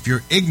if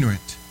you're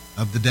ignorant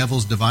of the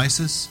devil's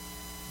devices,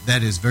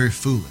 that is very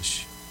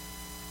foolish.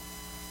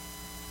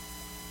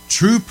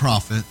 True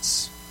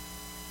prophets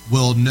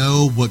will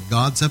know what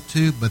God's up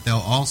to, but they'll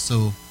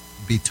also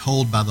be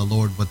told by the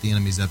Lord what the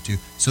enemy's up to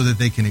so that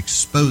they can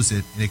expose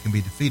it and it can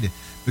be defeated.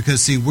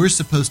 Because, see, we're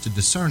supposed to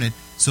discern it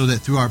so that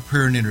through our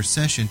prayer and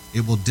intercession,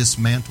 it will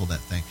dismantle that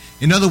thing.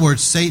 In other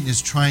words, Satan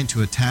is trying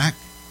to attack,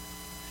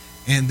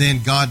 and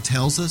then God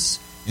tells us,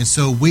 and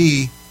so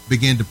we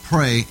begin to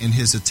pray, and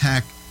his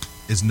attack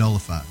is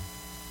nullified.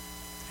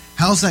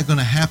 How's that going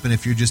to happen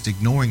if you're just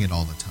ignoring it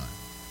all the time?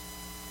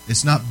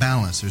 It's not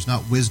balanced. There's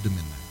not wisdom in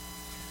there.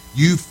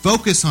 You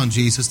focus on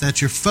Jesus.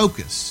 That's your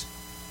focus.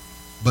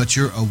 But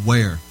you're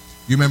aware.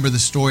 You remember the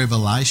story of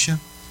Elisha?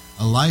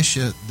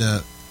 Elisha,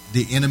 the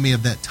enemy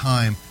of that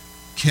time,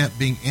 kept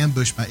being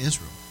ambushed by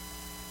Israel.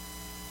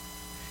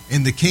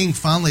 And the king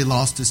finally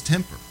lost his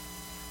temper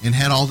and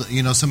had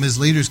some of his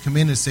leaders come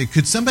in and say,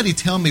 could somebody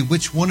tell me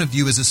which one of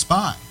you is a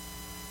spy?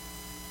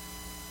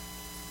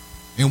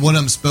 And one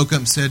of them spoke up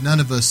and said, none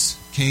of us,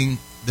 king,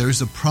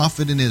 there's a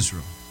prophet in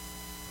Israel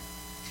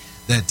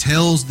that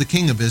tells the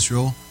king of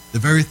Israel the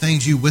very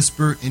things you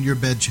whisper in your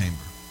bedchamber.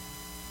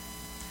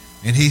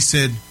 And he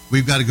said,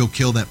 we've got to go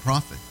kill that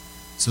prophet.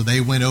 So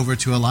they went over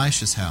to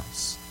Elisha's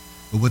house.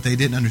 But what they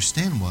didn't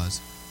understand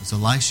was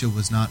Elisha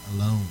was not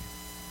alone.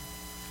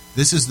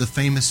 This is the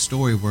famous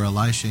story where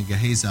Elisha and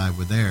Gehazi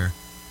were there,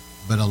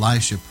 but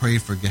Elisha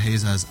prayed for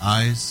Gehazi's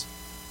eyes,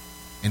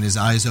 and his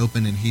eyes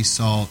opened, and he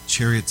saw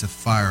chariots of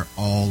fire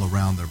all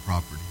around their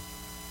property.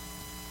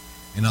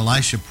 And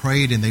Elisha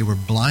prayed, and they were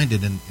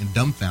blinded and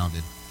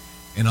dumbfounded.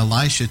 And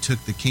Elisha took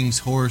the king's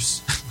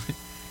horse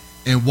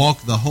and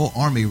walked the whole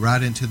army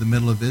right into the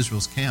middle of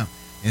Israel's camp.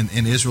 And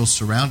Israel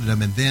surrounded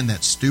them, and then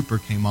that stupor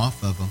came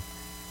off of them.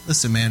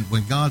 Listen, man,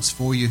 when God's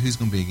for you, who's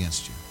going to be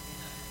against you?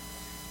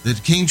 The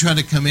king tried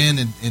to come in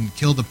and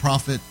kill the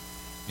prophet,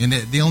 and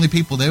the only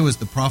people there was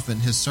the prophet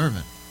and his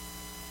servant,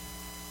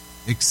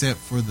 except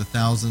for the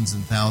thousands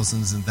and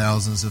thousands and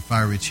thousands of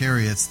fiery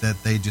chariots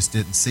that they just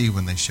didn't see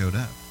when they showed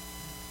up.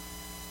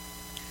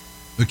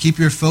 But keep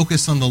your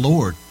focus on the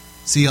Lord.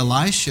 See,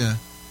 Elisha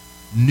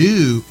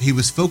knew, he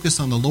was focused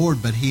on the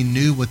Lord, but he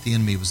knew what the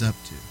enemy was up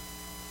to.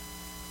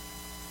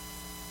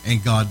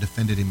 And God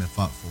defended him and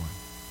fought for him.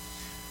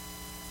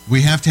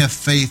 We have to have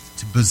faith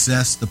to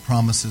possess the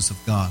promises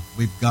of God.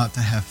 We've got to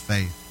have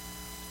faith.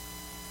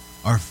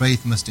 Our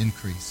faith must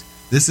increase.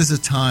 This is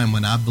a time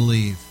when I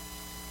believe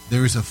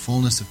there is a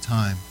fullness of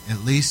time.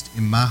 At least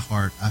in my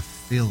heart, I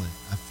feel it.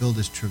 I feel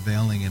this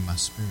travailing in my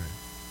spirit.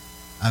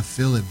 I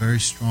feel it very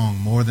strong,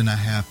 more than I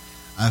have.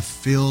 I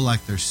feel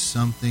like there's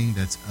something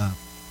that's up.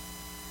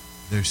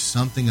 There's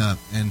something up.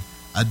 And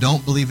I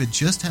don't believe it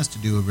just has to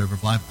do with River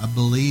of Life. I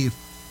believe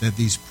that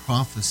these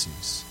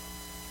prophecies,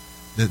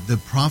 that the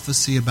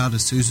prophecy about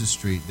Azusa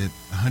Street, that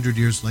 100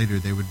 years later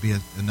there would be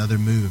another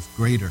move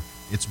greater,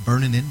 it's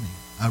burning in me.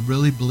 I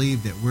really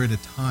believe that we're at a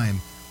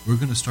time we're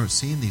going to start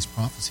seeing these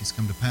prophecies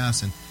come to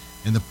pass, and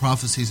the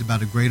prophecies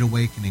about a great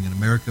awakening and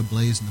America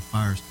ablaze in the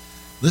fires.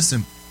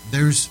 Listen,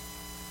 there's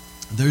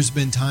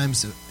been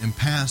times in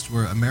past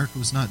where America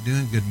was not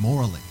doing good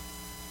morally,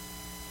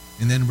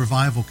 and then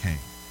revival came.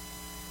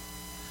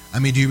 I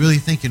mean, do you really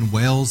think in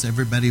Wales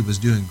everybody was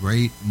doing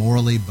great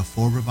morally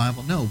before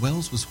revival? No,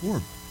 Wales was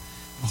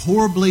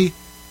horribly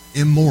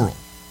immoral.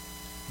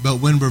 But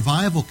when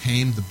revival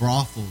came, the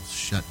brothels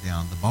shut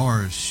down, the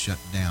bars shut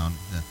down.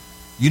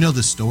 You know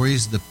the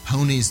stories, the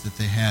ponies that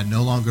they had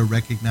no longer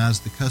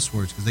recognized the cuss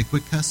words because they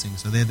quit cussing,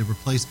 so they had to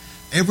replace.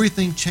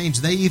 Everything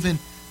changed. They even,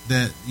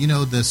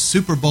 the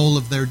Super Bowl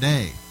of their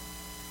day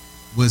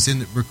was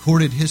in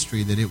recorded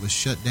history that it was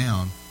shut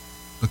down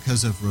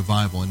because of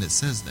revival, and it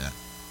says that.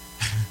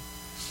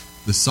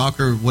 The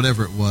soccer,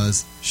 whatever it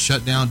was,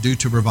 shut down due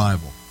to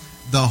revival.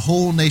 The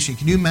whole nation,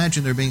 can you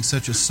imagine there being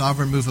such a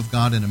sovereign move of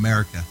God in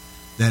America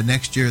that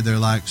next year they're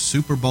like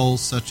Super Bowl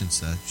such and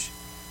such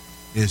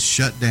is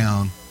shut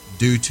down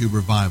due to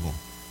revival?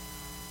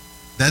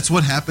 That's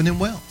what happened in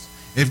Wales.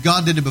 If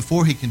God did it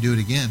before, he can do it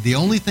again. The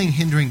only thing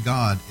hindering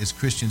God is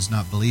Christians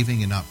not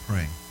believing and not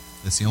praying.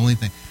 That's the only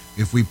thing.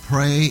 If we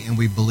pray and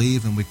we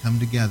believe and we come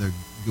together,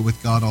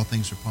 with God all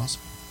things are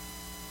possible.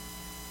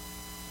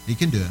 He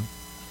can do it.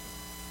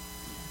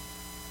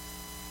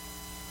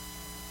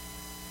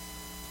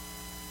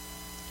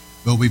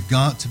 But we've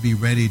got to be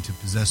ready to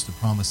possess the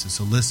promises.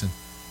 So listen,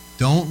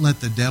 don't let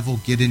the devil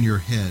get in your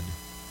head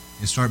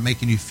and start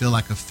making you feel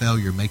like a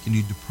failure, making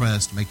you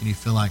depressed, making you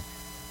feel like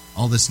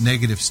all this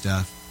negative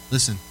stuff.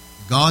 Listen,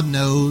 God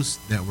knows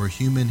that we're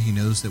human. He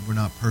knows that we're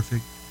not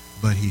perfect,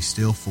 but he's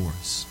still for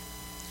us.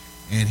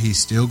 And he's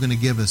still going to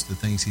give us the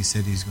things he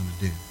said he's going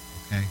to do.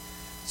 Okay?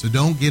 So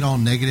don't get all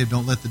negative.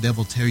 Don't let the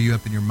devil tear you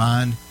up in your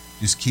mind.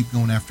 Just keep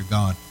going after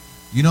God.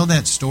 You know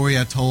that story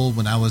I told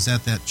when I was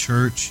at that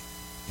church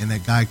and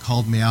that guy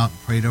called me out and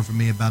prayed over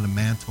me about a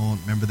mantle?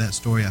 Remember that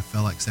story? I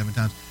fell like 7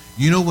 times.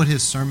 You know what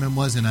his sermon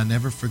was? And I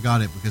never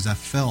forgot it because I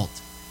felt,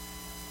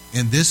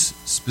 in this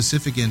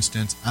specific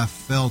instance, I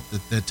felt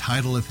that the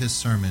title of his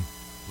sermon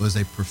was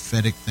a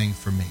prophetic thing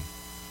for me.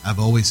 I've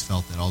always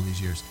felt that all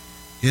these years.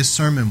 His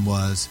sermon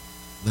was,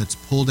 let's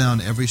pull down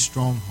every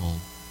stronghold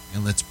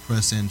and let's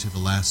press into the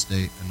last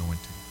day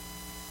anointing.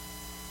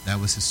 That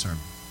was his sermon.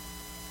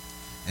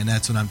 And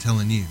that's what I'm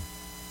telling you.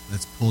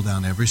 Let's pull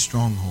down every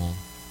stronghold.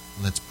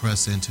 Let's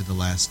press into the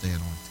last day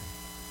anointing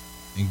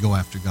and go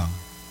after God.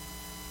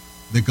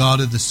 The God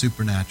of the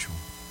supernatural.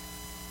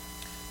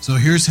 So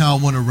here's how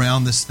I want to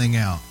round this thing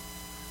out.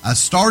 I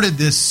started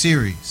this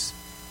series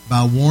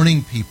by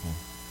warning people,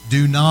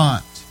 do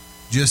not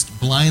just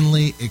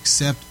blindly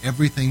accept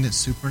everything that's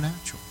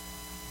supernatural.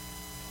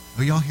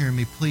 Are y'all hearing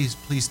me? Please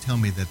tell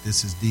me that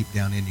this is deep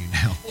down in you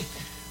now.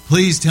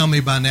 Please tell me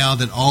by now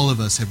that all of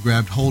us have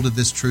grabbed hold of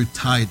this truth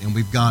tight and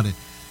we've got it.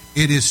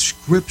 It is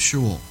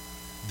scriptural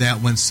that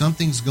when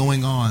something's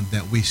going on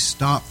that we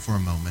stop for a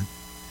moment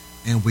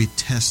and we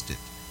test it.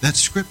 That's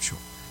scriptural.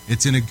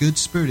 It's in a good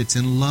spirit. It's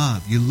in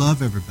love. You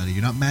love everybody.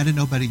 You're not mad at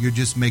nobody. You're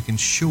just making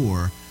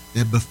sure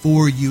that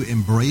before you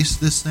embrace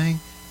this thing,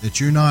 that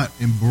you're not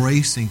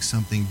embracing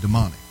something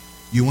demonic.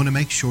 You want to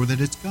make sure that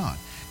it's God.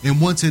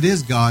 And once it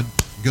is God,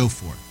 go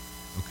for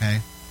it.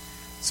 Okay?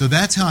 So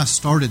that's how I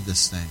started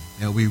this thing,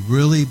 that we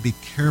really be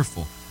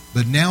careful.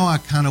 But now I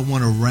kind of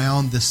want to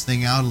round this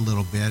thing out a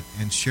little bit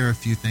and share a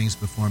few things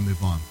before I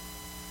move on.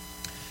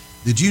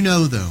 Did you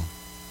know, though,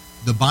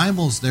 the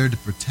Bible's there to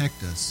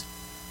protect us,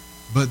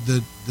 but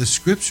the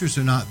Scriptures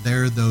are not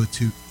there, though,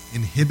 to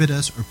inhibit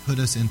us or put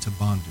us into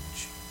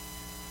bondage.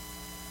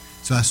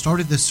 So I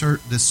started this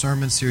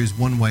sermon series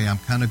one way. I'm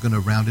kind of going to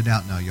round it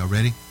out now. Y'all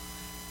ready?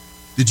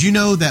 Did you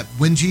know that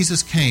when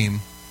Jesus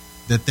came,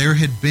 that there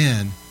had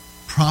been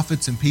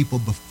prophets and people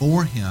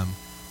before him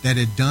that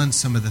had done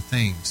some of the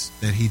things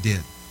that he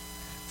did?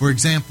 For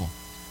example,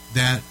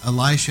 that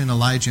Elisha and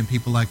Elijah and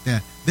people like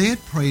that, they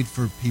had prayed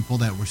for people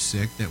that were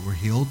sick, that were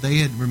healed. They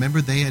had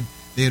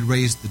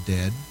raised the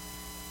dead.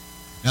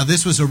 Now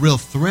this was a real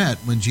threat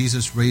when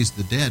Jesus raised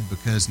the dead,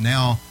 because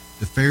now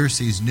the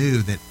Pharisees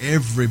knew that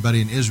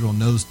everybody in Israel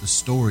knows the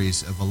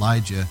stories of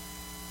Elijah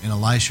and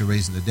Elisha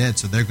raising the dead,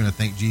 so they're going to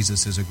think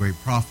Jesus is a great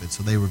prophet.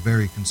 So they were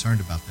very concerned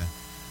about that.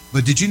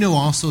 But did you know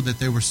also that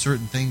there were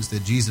certain things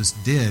that Jesus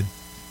did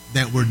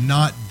that were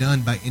not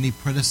done by any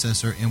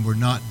predecessor and were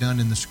not done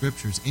in the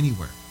Scriptures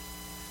anywhere?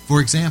 For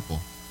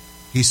example,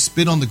 he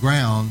spit on the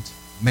ground,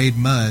 made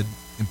mud,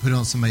 and put it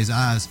on somebody's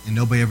eyes, and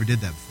nobody ever did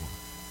that before.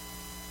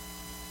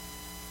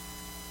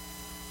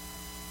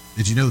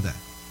 Did you know that?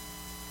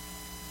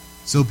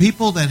 So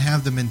people that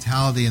have the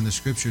mentality in the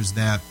Scriptures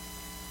that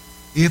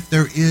if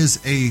there is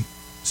a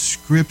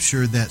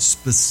Scripture that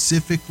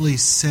specifically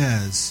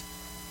says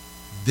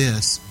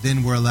this,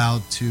 then we're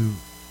allowed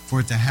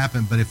for it to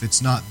happen, but if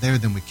it's not there,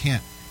 then we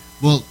can't.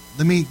 Well,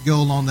 let me go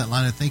along that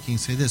line of thinking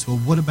and say this. Well,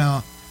 what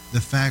about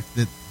the fact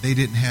that they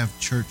didn't have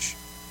church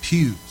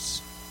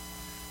pews?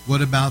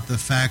 What about the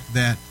fact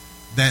that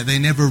they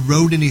never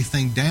wrote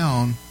anything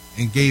down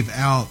and gave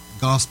out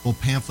gospel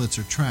pamphlets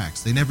or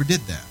tracts? They never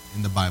did that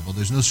in the Bible.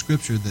 There's no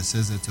Scripture that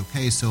says it's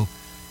okay. So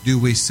do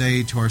we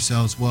say to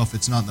ourselves, well, if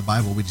it's not in the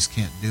Bible, we just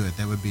can't do it?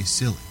 That would be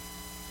silly.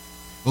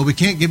 Well, we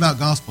can't give out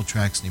gospel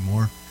tracts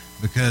anymore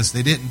because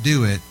they didn't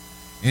do it.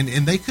 And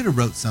they could have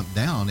wrote something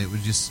down. It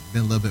would just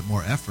been a little bit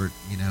more effort,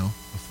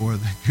 before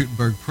the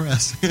Gutenberg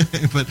press.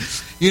 But,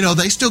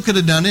 they still could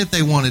have done it if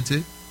they wanted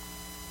to.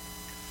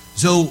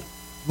 So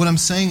what I'm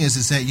saying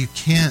is that you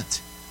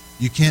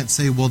can't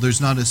say, well,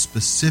 there's not a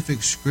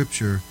specific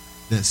Scripture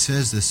that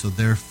says this, so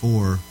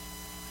therefore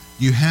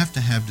you have to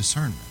have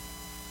discernment.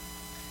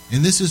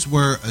 And this is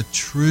where a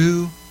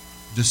true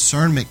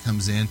discernment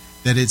comes in,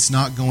 that it's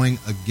not going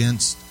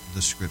against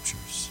the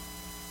Scriptures.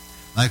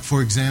 Like,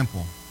 for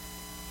example,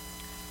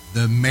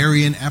 the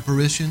Marian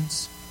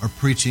apparitions are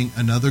preaching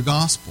another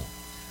gospel.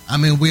 I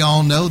mean, we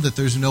all know that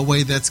there's no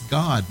way that's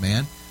God,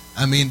 man.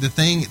 I mean,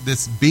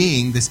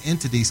 this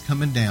entity's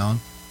coming down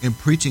and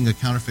preaching a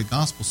counterfeit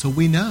gospel. So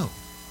we know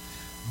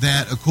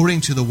that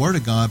according to the Word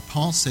of God,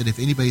 Paul said if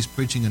anybody's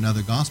preaching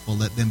another gospel,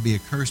 let them be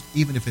accursed,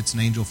 even if it's an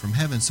angel from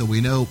heaven. So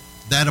we know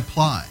that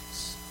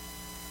applies.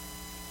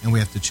 And we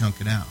have to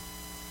chunk it out.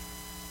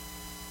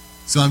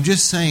 So I'm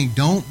just saying,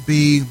 don't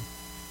be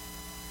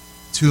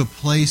to a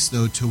place,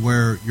 though, to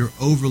where you're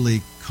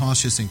overly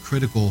cautious and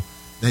critical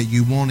that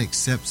you won't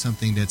accept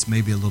something that's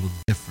maybe a little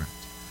different.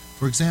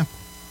 For example,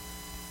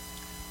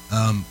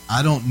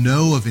 I don't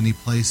know of any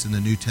place in the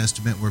New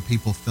Testament where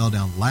people fell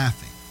down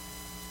laughing,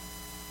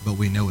 but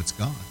we know it's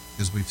God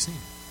because we've seen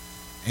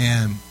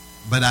it.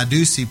 But I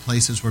do see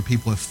places where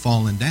people have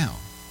fallen down.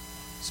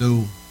 So,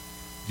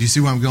 do you see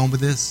where I'm going with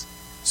this?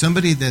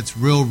 Somebody that's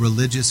real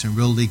religious and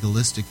real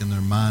legalistic in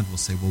their mind will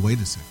say, well, wait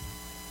a second,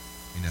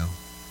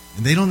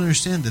 And they don't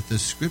understand that the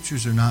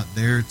Scriptures are not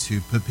there to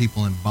put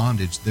people in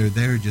bondage. They're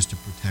there just to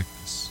protect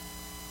us.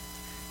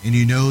 And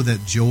you know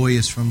that joy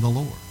is from the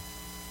Lord.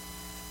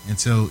 And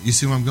so, you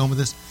see where I'm going with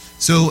this?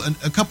 So,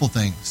 a couple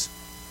things.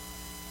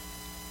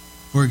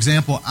 For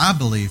example, I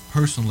believe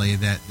personally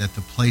that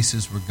the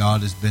places where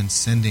God has been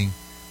sending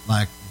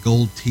like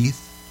gold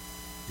teeth.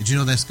 Did you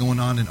know that's going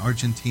on in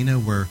Argentina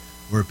where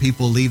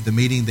people leave the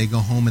meeting, they go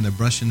home and they're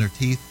brushing their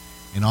teeth,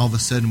 and all of a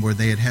sudden where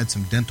they had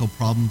some dental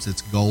problems,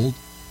 it's gold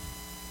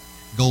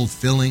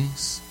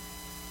fillings.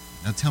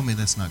 Now tell me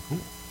that's not cool.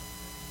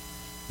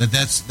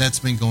 That's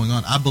been going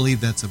on. I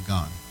believe that's of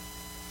God.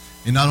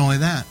 And not only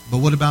that, but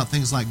what about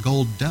things like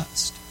gold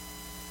dust?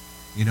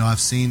 I've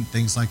seen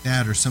things like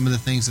that, or some of the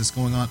things that's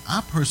going on.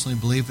 I personally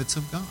believe it's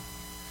of God.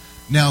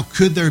 Now,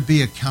 could there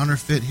be a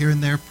counterfeit here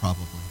and there?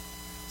 Probably.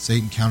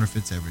 Satan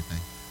counterfeits everything.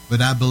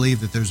 But I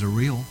believe that there's a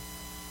real,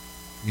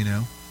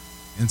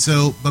 And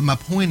so, but my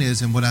point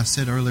is, and what I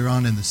said earlier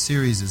on in the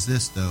series is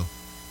this, though.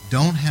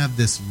 Don't have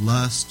this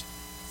lust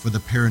for the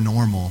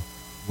paranormal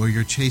where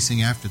you're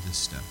chasing after this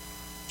stuff.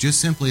 Just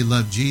simply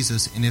love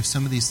Jesus, and if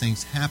some of these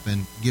things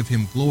happen, give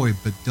him glory,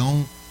 but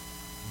don't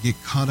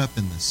get caught up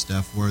in this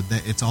stuff where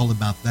it's all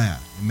about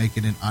that and make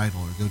it an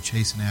idol or go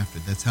chasing after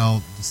it. That's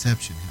how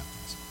deception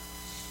happens.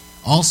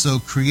 Also,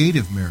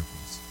 creative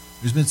miracles.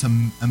 There's been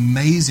some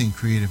amazing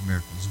creative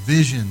miracles,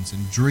 visions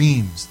and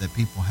dreams that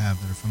people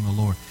have that are from the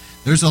Lord.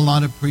 There's a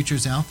lot of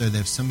preachers out there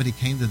that if somebody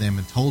came to them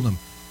and told them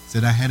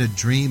said, I had a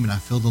dream and I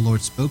feel the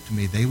Lord spoke to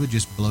me, they would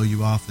just blow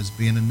you off as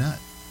being a nut.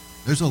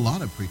 There's a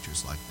lot of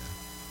preachers like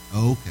that.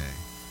 Okay.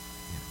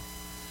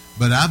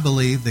 But I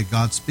believe that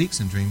God speaks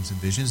in dreams and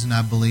visions, and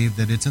I believe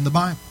that it's in the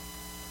Bible.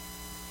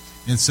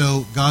 And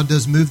so God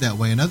does move that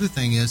way. Another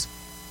thing is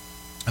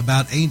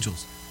about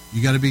angels.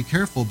 You got to be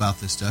careful about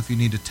this stuff. You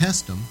need to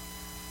test them.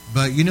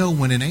 But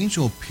when an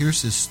angel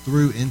pierces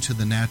through into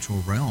the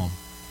natural realm,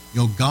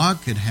 God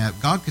could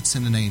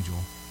send an angel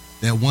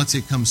that once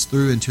it comes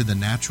through into the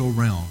natural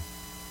realm,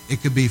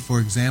 it could be, for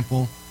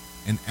example,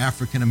 an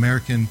African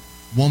American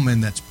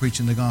woman that's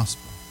preaching the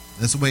gospel.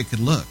 That's the way it could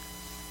look.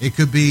 It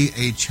could be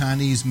a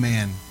Chinese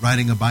man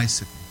riding a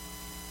bicycle.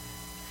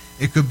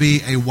 It could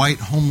be a white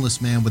homeless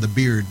man with a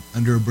beard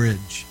under a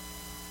bridge.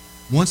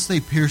 Once they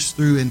pierce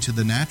through into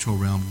the natural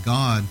realm,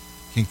 God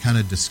can kind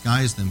of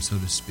disguise them, so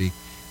to speak.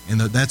 And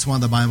that's why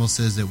the Bible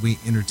says that we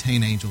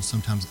entertain angels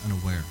sometimes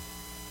unaware.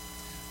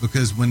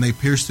 Because when they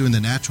pierce through in the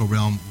natural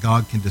realm,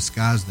 God can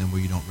disguise them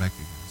where you don't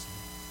recognize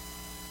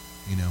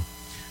them.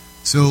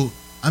 So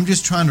I'm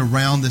just trying to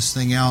round this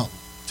thing out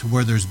to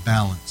where there's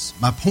balance.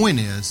 My point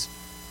is,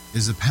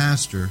 as a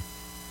pastor,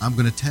 I'm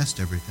going to test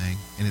everything,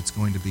 and it's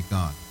going to be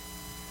God.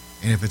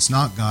 And if it's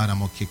not God, I'm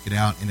going to kick it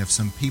out. And if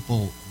some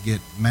people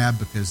get mad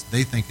because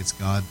they think it's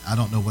God, I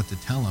don't know what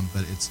to tell them,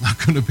 but it's not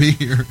going to be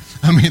here.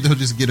 I mean, they'll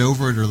just get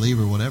over it or leave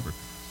or whatever.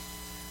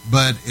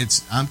 But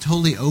I'm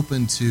totally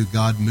open to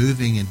God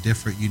moving in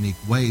different, unique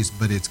ways,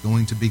 but it's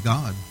going to be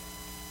God.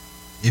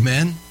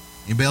 Amen?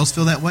 Anybody else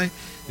feel that way?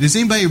 Does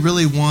anybody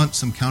really want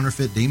some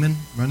counterfeit demon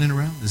running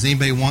around? Does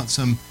anybody want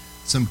some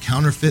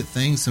counterfeit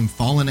thing, some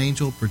fallen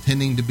angel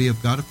pretending to be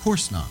of God? Of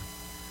course not.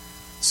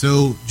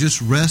 So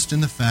just rest in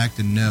the fact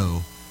and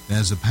know that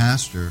as a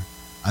pastor,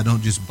 I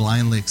don't just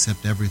blindly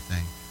accept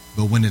everything.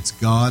 But when it's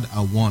God,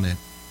 I want it,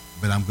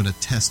 but I'm going to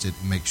test it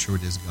and make sure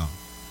it is God.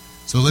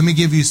 So let me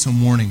give you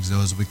some warnings,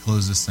 though, as we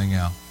close this thing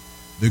out.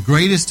 The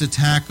greatest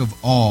attack of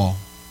all,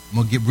 I'm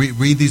going to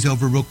read these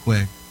over real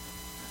quick.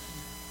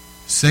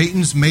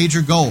 Satan's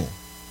major goal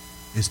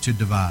is to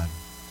divide.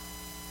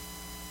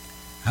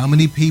 How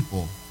many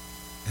people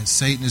has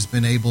Satan has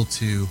been able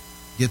to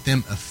get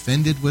them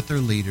offended with their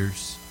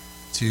leaders,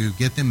 to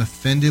get them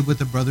offended with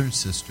a brother and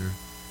sister,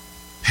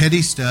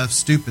 petty stuff,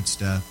 stupid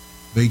stuff,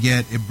 but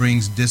yet it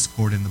brings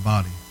discord in the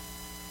body.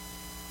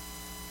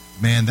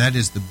 Man, that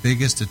is the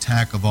biggest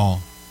attack of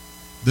all.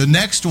 The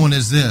next one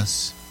is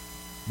this.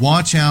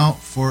 Watch out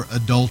for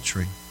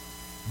adultery.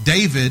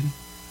 David,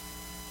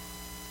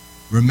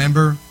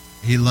 remember,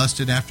 he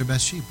lusted after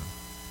Bathsheba.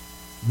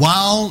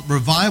 While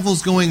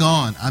revival's going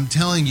on, I'm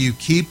telling you,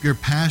 keep your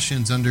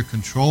passions under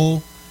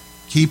control,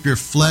 keep your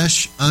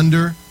flesh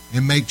under,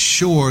 and make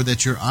sure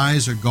that your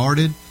eyes are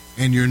guarded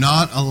and you're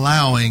not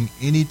allowing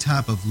any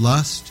type of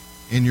lust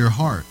in your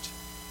heart.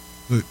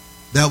 But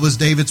that was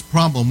David's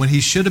problem. When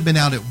he should have been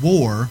out at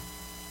war,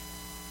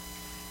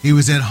 he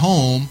was at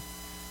home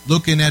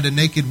looking at a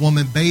naked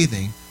woman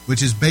bathing,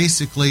 which is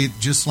basically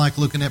just like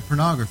looking at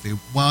pornography.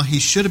 While he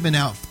should have been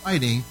out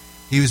fighting,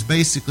 he was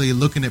basically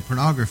looking at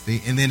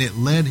pornography, and then it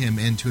led him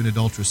into an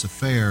adulterous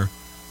affair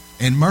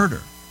and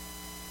murder.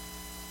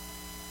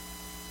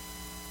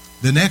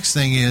 The next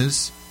thing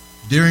is,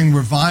 during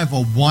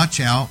revival, watch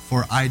out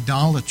for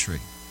idolatry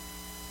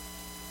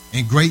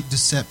and great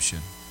deception.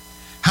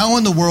 How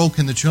in the world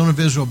can the children of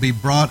Israel be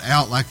brought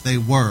out like they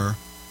were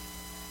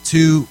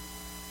to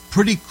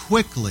pretty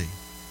quickly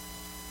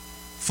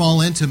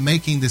fall into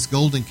making this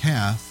golden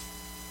calf?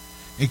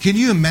 And can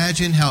you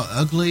imagine how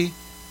ugly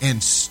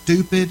and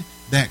stupid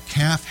that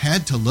calf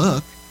had to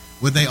look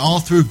when they all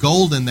threw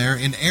gold in there,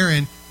 and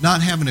Aaron,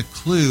 not having a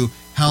clue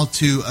how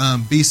to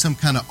be some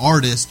kind of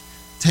artist,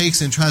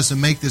 takes and tries to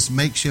make this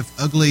makeshift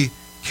ugly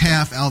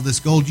calf out of this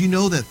gold. You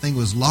know that thing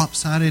was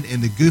lopsided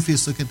and the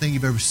goofiest looking thing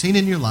you've ever seen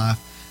in your life,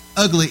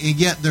 ugly, and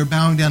yet they're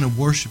bowing down and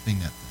worshiping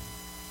that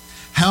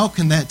thing. How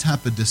can that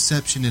type of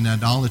deception and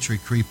idolatry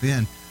creep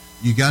in?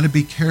 You got to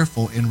be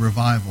careful in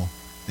revival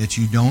that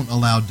you don't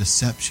allow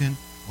deception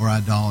or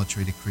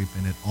idolatry to creep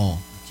in at all.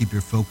 Keep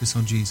your focus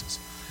on Jesus.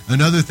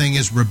 Another thing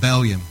is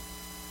rebellion.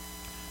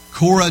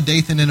 Korah,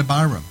 Dathan, and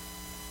Abiram.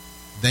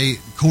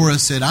 Korah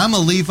said, I'm a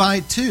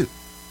Levite too.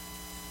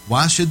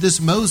 Why should this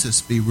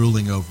Moses be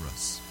ruling over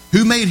us?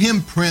 Who made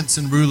him prince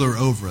and ruler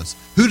over us?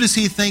 Who does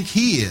he think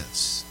he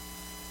is?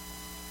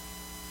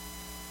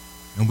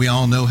 And we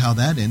all know how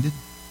that ended.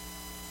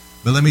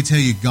 But let me tell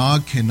you,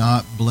 God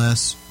cannot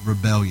bless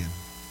rebellion.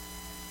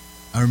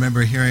 I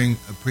remember hearing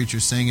a preacher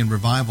saying in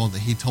revival that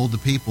he told the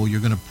people,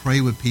 you're going to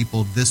pray with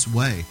people this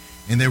way.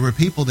 And there were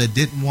people that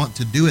didn't want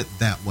to do it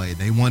that way.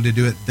 They wanted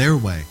to do it their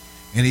way.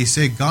 And he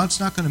said, God's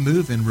not going to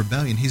move in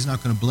rebellion. He's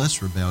not going to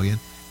bless rebellion.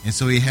 And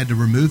so he had to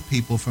remove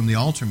people from the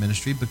altar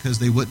ministry because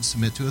they wouldn't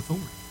submit to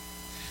authority.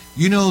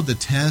 You know, the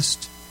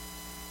test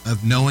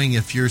of knowing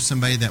if you're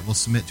somebody that will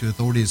submit to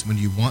authority is when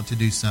you want to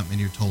do something and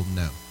you're told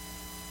no.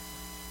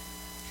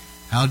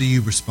 How do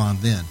you respond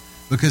then?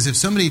 Because if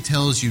somebody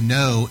tells you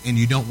no and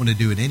you don't want to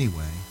do it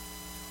anyway,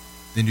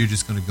 then you're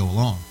just going to go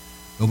along.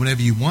 But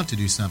whenever you want to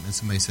do something and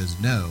somebody says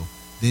no,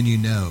 then you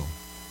know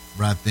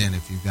right then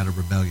if you've got a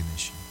rebellion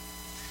issue.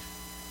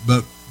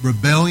 But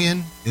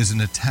rebellion is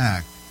an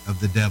attack of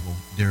the devil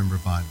during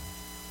revival.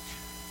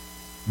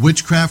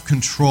 Witchcraft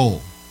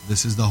control.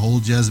 This is the whole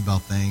Jezebel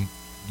thing.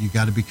 You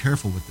got to be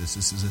careful with this.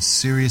 This is a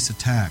serious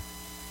attack.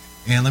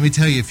 And let me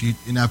tell you,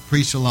 and I've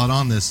preached a lot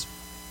on this,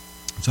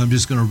 so I'm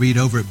just going to read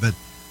over it, but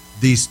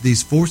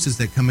these forces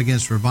that come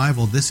against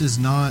revival, this is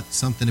not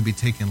something to be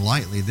taken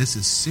lightly. This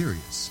is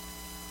serious.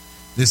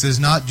 This is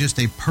not just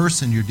a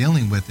person you're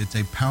dealing with. It's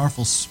a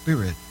powerful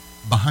spirit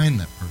behind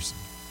that person.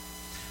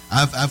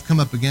 I've come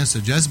up against a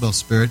Jezebel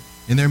spirit,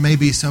 and there may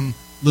be some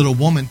little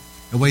woman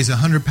that weighs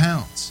 100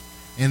 pounds,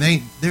 and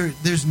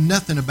there's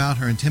nothing about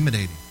her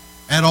intimidating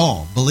at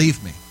all,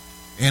 believe me.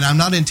 And I'm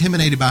not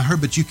intimidated by her,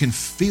 but you can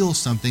feel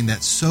something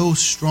that's so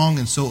strong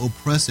and so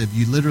oppressive,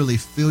 you literally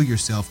feel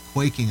yourself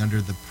quaking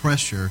under the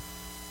pressure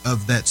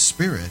of that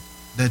spirit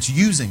that's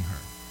using her.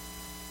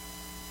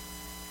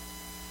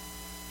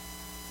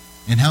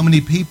 And how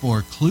many people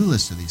are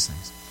clueless to these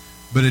things?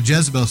 But a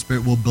Jezebel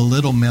spirit will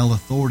belittle male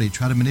authority,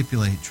 try to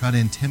manipulate, try to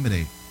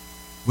intimidate.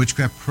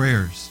 Witchcraft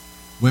prayers,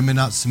 wives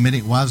not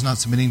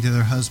submitting to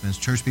their husbands,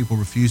 church people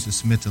refuse to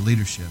submit to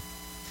leadership.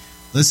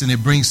 Listen,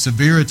 it brings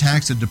severe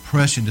attacks of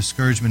depression,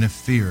 discouragement, and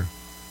fear.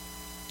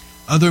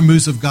 Other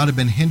moves of God have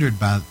been hindered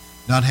by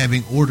not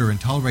having order and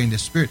tolerating the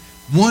spirit.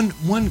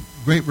 One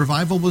great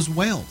revival was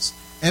Wales.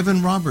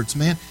 Evan Roberts,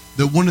 man,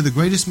 one of the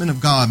greatest men of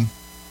God,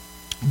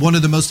 one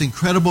of the most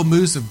incredible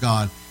moves of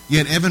God.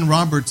 Yet Evan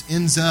Roberts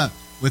ends up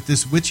with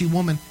this witchy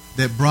woman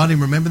that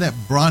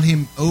brought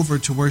him over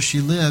to where she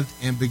lived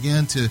and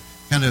began to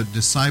kind of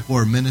disciple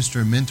or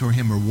minister and mentor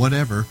him or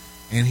whatever,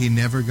 and he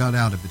never got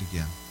out of it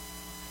again.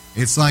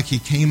 It's like he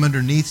came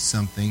underneath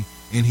something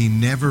and he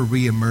never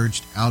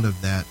reemerged out of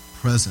that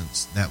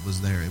presence that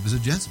was there. It was a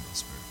Jezebel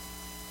spirit.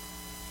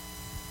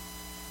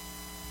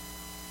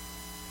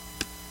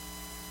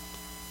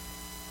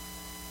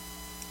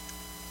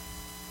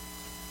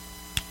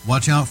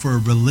 Watch out for a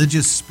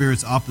religious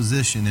spirit's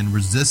opposition and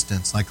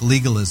resistance, like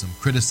legalism,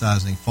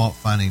 criticizing,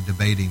 fault-finding,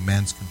 debating,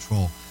 man's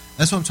control.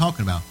 That's what I'm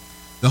talking about.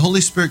 The Holy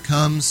Spirit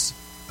comes,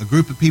 a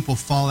group of people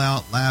fall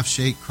out, laugh,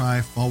 shake,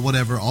 cry, fall,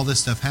 whatever, all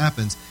this stuff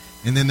happens.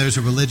 And then there's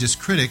a religious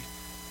critic,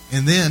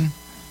 and then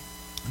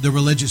the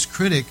religious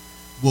critic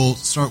will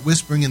start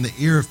whispering in the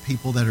ear of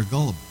people that are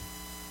gullible.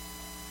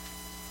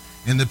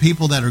 And the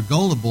people that are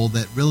gullible,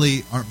 that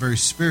really aren't very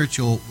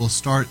spiritual, will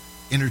start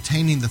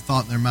entertaining the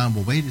thought in their mind,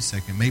 well, wait a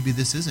second, maybe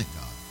this isn't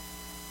God.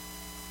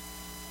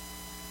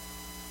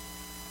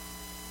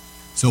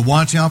 So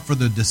watch out for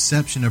the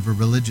deception of a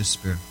religious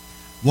spirit.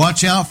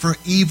 Watch out for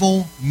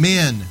evil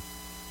men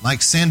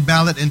like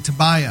Sanballat and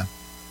Tobiah.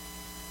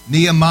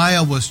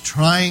 Nehemiah was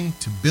trying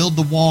to build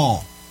the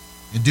wall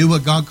and do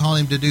what God called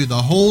him to do. The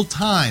whole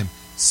time,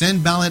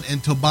 Sanballat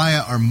and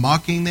Tobiah are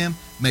mocking them,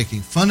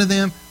 making fun of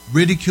them,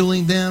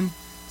 ridiculing them,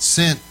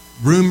 sent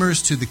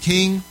rumors to the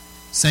king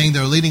saying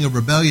they're leading a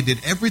rebellion, did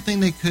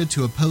everything they could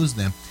to oppose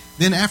them.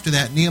 Then after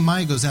that,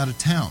 Nehemiah goes out of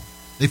town.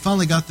 They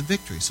finally got the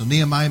victory. So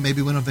Nehemiah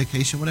maybe went on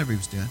vacation, whatever he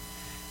was doing.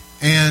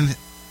 And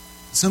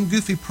some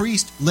goofy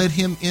priest led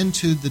him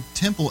into the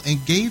temple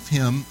and gave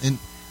him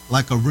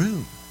like a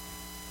room.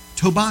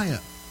 Tobiah.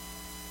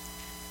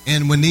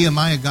 And when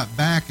Nehemiah got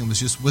back and was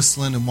just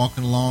whistling and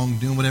walking along,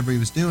 doing whatever he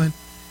was doing,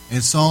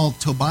 and saw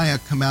Tobiah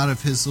come out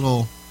of his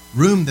little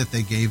room that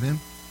they gave him,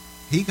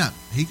 he got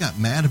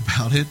mad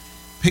about it,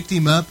 picked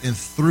him up and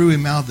threw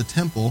him out of the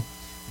temple,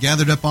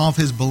 gathered up all of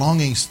his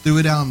belongings, threw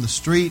it out on the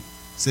street,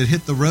 said,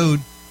 hit the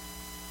road.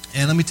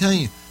 And let me tell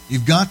you,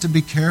 you've got to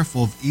be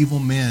careful of evil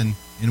men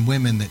and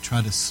women that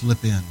try to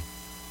slip in.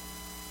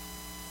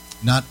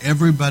 Not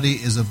everybody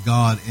is of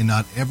God, and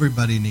not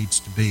everybody needs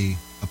to be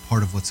a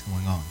part of what's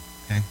going on.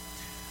 Okay.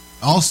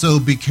 Also,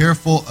 be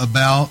careful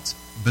about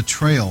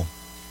betrayal.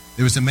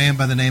 There was a man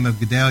by the name of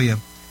Gedaliah,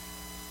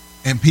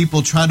 and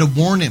people tried to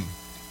warn him.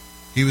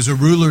 He was a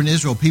ruler in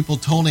Israel. People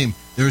told him,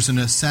 there's an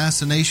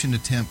assassination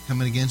attempt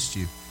coming against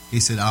you. He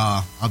said,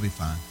 I'll be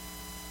fine.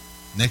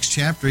 Next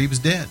chapter, he was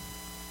dead.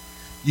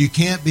 You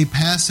can't be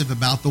passive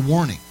about the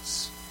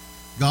warnings.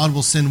 God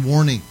will send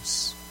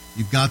warnings.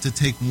 You've got to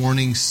take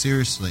warnings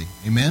seriously.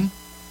 Amen?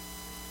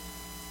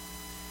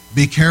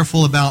 Be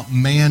careful about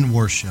man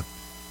worship.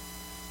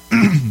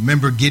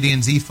 Remember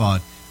Gideon's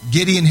ephod.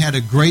 Gideon had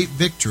a great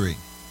victory.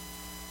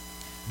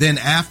 Then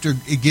after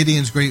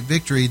Gideon's great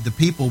victory, the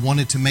people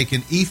wanted to make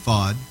an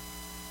ephod.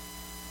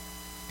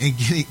 And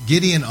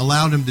Gideon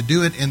allowed him to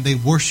do it, and they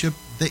worshiped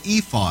the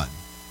ephod.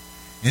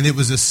 And it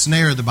was a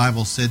snare, the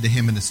Bible said, to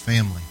him and his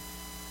family.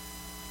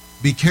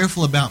 Be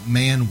careful about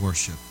man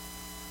worship.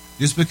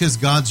 Just because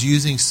God's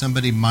using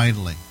somebody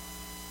mightily,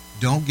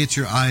 don't get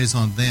your eyes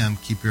on them.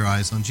 Keep your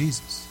eyes on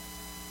Jesus.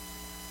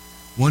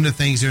 One of the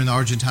things during the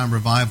Argentine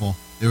revival,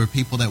 there were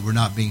people that were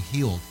not being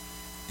healed.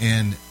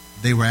 And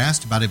they were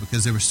asked about it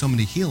because there were so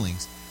many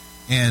healings.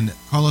 And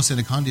Carlos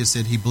Anacondia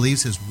said he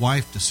believes his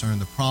wife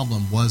discerned the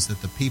problem was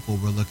that the people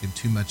were looking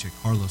too much at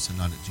Carlos and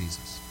not at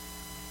Jesus.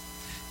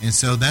 And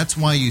so that's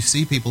why you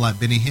see people like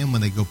Benny Hinn,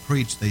 when they go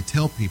preach, they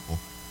tell people,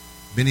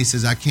 Benny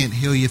says, I can't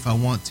heal you if I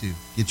want to.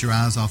 Get your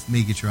eyes off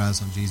me. Get your eyes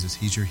on Jesus.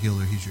 He's your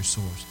healer. He's your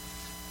source.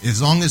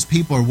 As long as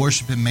people are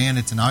worshiping man,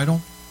 it's an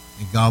idol,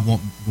 and God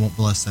won't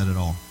bless that at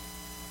all.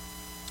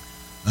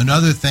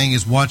 Another thing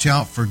is watch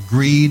out for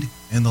greed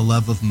and the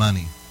love of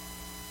money.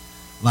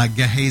 Like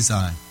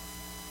Gehazi.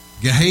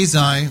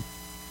 Gehazi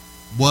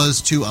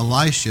was to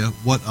Elisha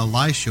what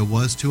Elisha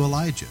was to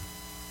Elijah.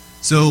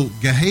 So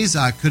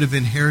Gehazi could have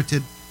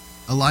inherited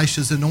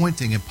Elisha's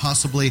anointing and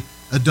possibly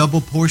a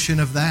double portion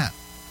of that.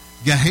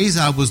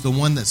 Gehazi was the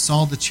one that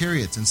saw the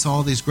chariots and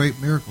saw these great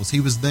miracles.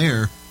 He was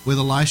there with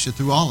Elisha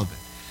through all of it.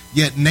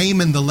 Yet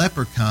Naaman the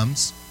leper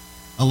comes.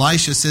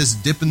 Elisha says,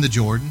 dip in the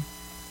Jordan.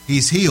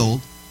 He's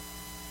healed.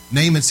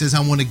 Naaman says,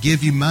 I want to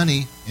give you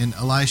money. And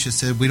Elisha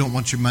said, we don't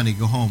want your money.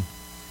 Go home.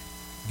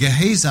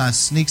 Gehazi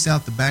sneaks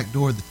out the back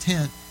door of the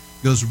tent,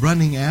 goes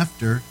running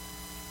after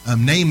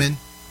Naaman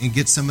and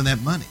gets some of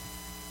that money.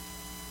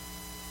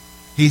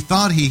 He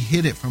thought he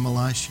hid it from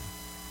Elisha.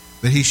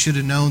 But he should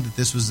have known that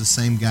this was the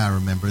same guy,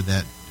 remember,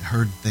 that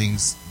heard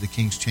things, the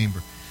king's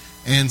chamber.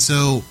 And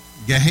so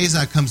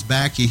Gehazi comes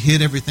back. He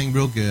hid everything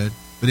real good,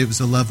 but it was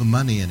the love of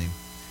money in him.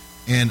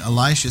 And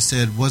Elisha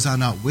said, was I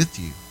not with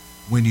you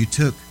when you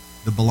took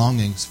the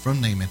belongings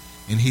from Naaman?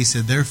 And he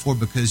said, therefore,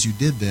 because you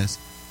did this,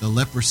 the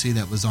leprosy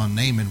that was on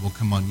Naaman will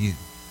come on you.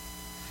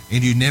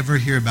 And you never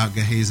hear about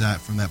Gehazi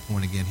from that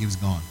point again. He was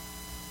gone.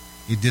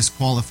 He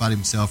disqualified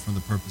himself from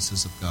the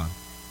purposes of God.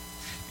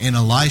 And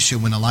Elisha,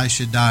 when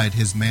Elisha died,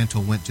 his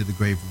mantle went to the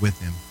grave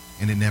with him,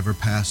 and it never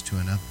passed to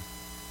another.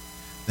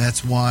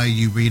 That's why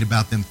you read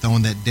about them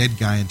throwing that dead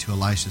guy into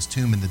Elisha's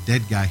tomb, and the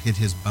dead guy hit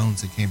his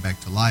bones and came back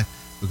to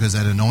life because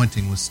that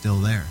anointing was still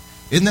there.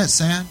 Isn't that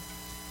sad?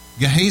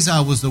 Gehazi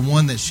was the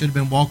one that should have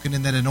been walking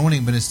in that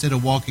anointing, but instead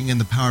of walking in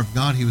the power of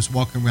God, he was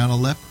walking around a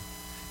leper.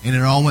 And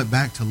it all went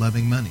back to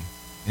loving money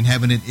and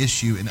having an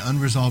issue, an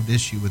unresolved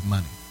issue with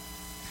money.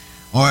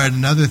 All right,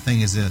 another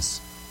thing is this.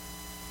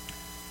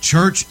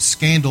 Church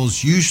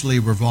scandals usually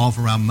revolve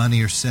around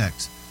money or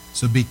sex.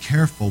 So be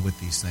careful with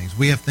these things.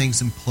 We have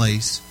things in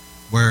place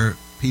where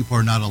people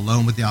are not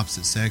alone with the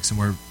opposite sex and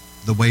where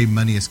the way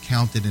money is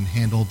counted and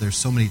handled, there's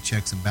so many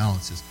checks and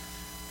balances.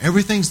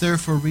 Everything's there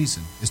for a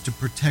reason, is to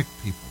protect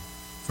people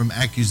from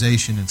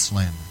accusation and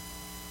slander.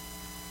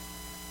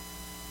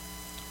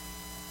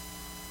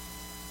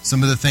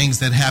 Some of the things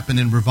that happened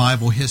in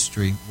revival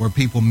history where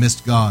people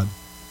missed God,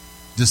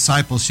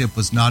 discipleship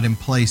was not in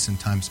place in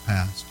times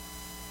past.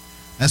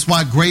 That's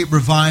why great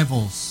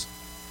revivals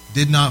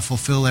did not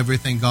fulfill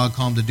everything God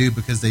called them to do,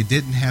 because they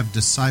didn't have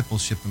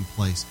discipleship in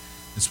place.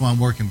 That's why I'm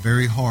working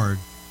very hard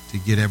to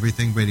get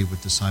everything ready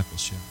with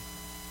discipleship.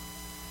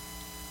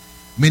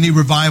 Many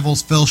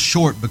revivals fell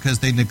short because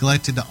they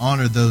neglected to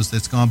honor those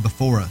that's gone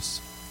before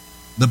us.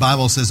 The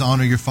Bible says,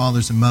 honor your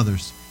fathers and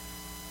mothers.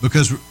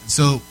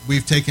 So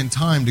we've taken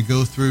time to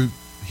go through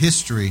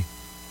history,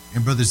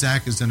 and Brother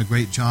Zach has done a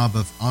great job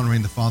of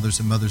honoring the fathers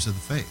and mothers of the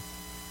faith.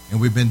 And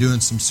we've been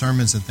doing some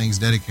sermons and things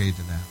dedicated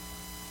to that.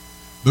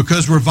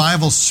 Because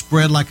revivals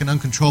spread like an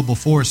uncontrollable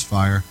forest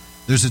fire,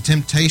 there's a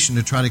temptation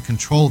to try to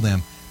control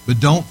them. But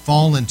don't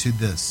fall into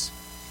this.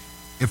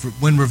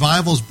 When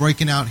revival's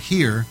breaking out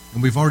here,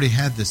 and we've already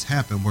had this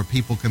happen, where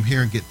people come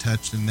here and get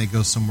touched and they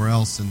go somewhere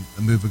else and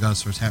a move of God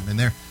starts happening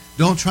there,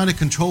 don't try to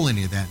control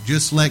any of that.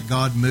 Just let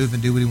God move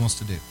and do what He wants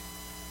to do.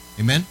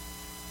 Amen?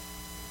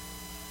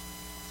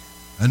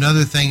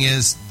 Another thing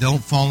is,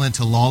 don't fall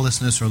into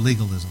lawlessness or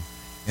legalism.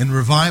 In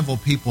revival,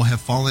 people have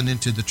fallen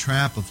into the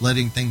trap of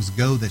letting things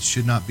go that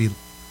should not be,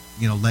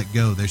 let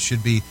go. There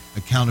should be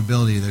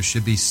accountability. There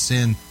should be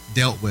sin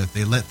dealt with.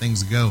 They let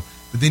things go.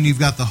 But then you've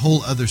got the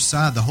whole other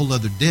side, the whole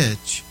other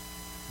ditch,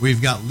 where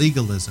you've got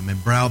legalism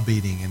and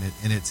browbeating,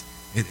 and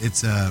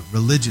it's a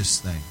religious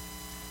thing.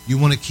 You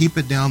want to keep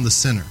it down the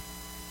center,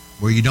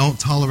 where you don't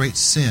tolerate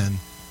sin,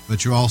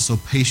 but you're also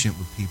patient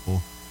with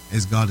people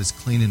as God is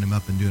cleaning them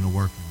up and doing a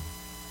work in them.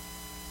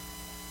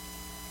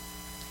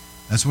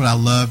 That's what I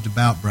loved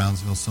about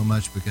Brownsville so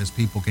much, because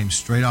people came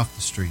straight off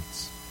the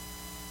streets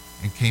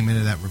and came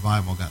into that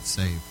revival, got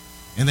saved.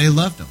 And they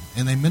loved them,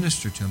 and they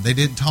ministered to them. They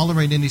didn't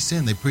tolerate any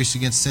sin. They preached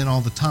against sin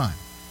all the time.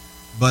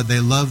 But they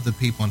loved the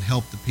people and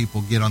helped the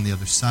people get on the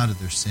other side of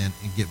their sin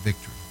and get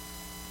victory.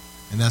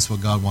 And that's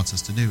what God wants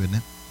us to do, isn't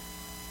it?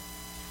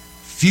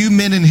 Few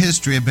men in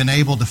history have been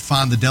able to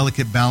find the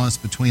delicate balance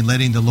between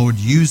letting the Lord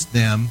use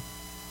them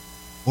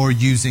or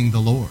using the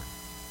Lord.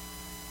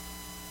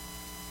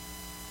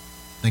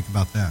 Think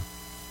about that.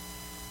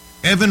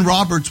 Evan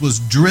Roberts was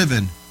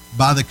driven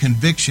by the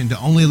conviction to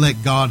only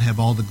let God have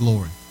all the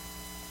glory.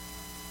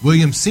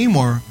 William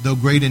Seymour, though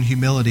great in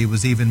humility,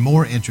 was even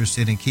more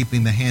interested in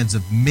keeping the hands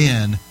of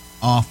men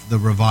off the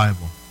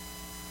revival,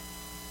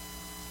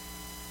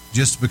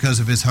 just because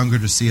of his hunger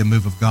to see a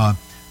move of God.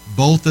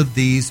 Both of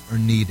these are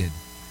needed.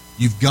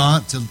 You've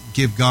got to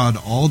give God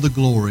all the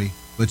glory,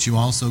 but you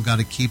also got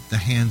to keep the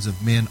hands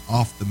of men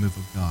off the move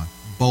of God.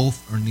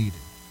 Both are needed.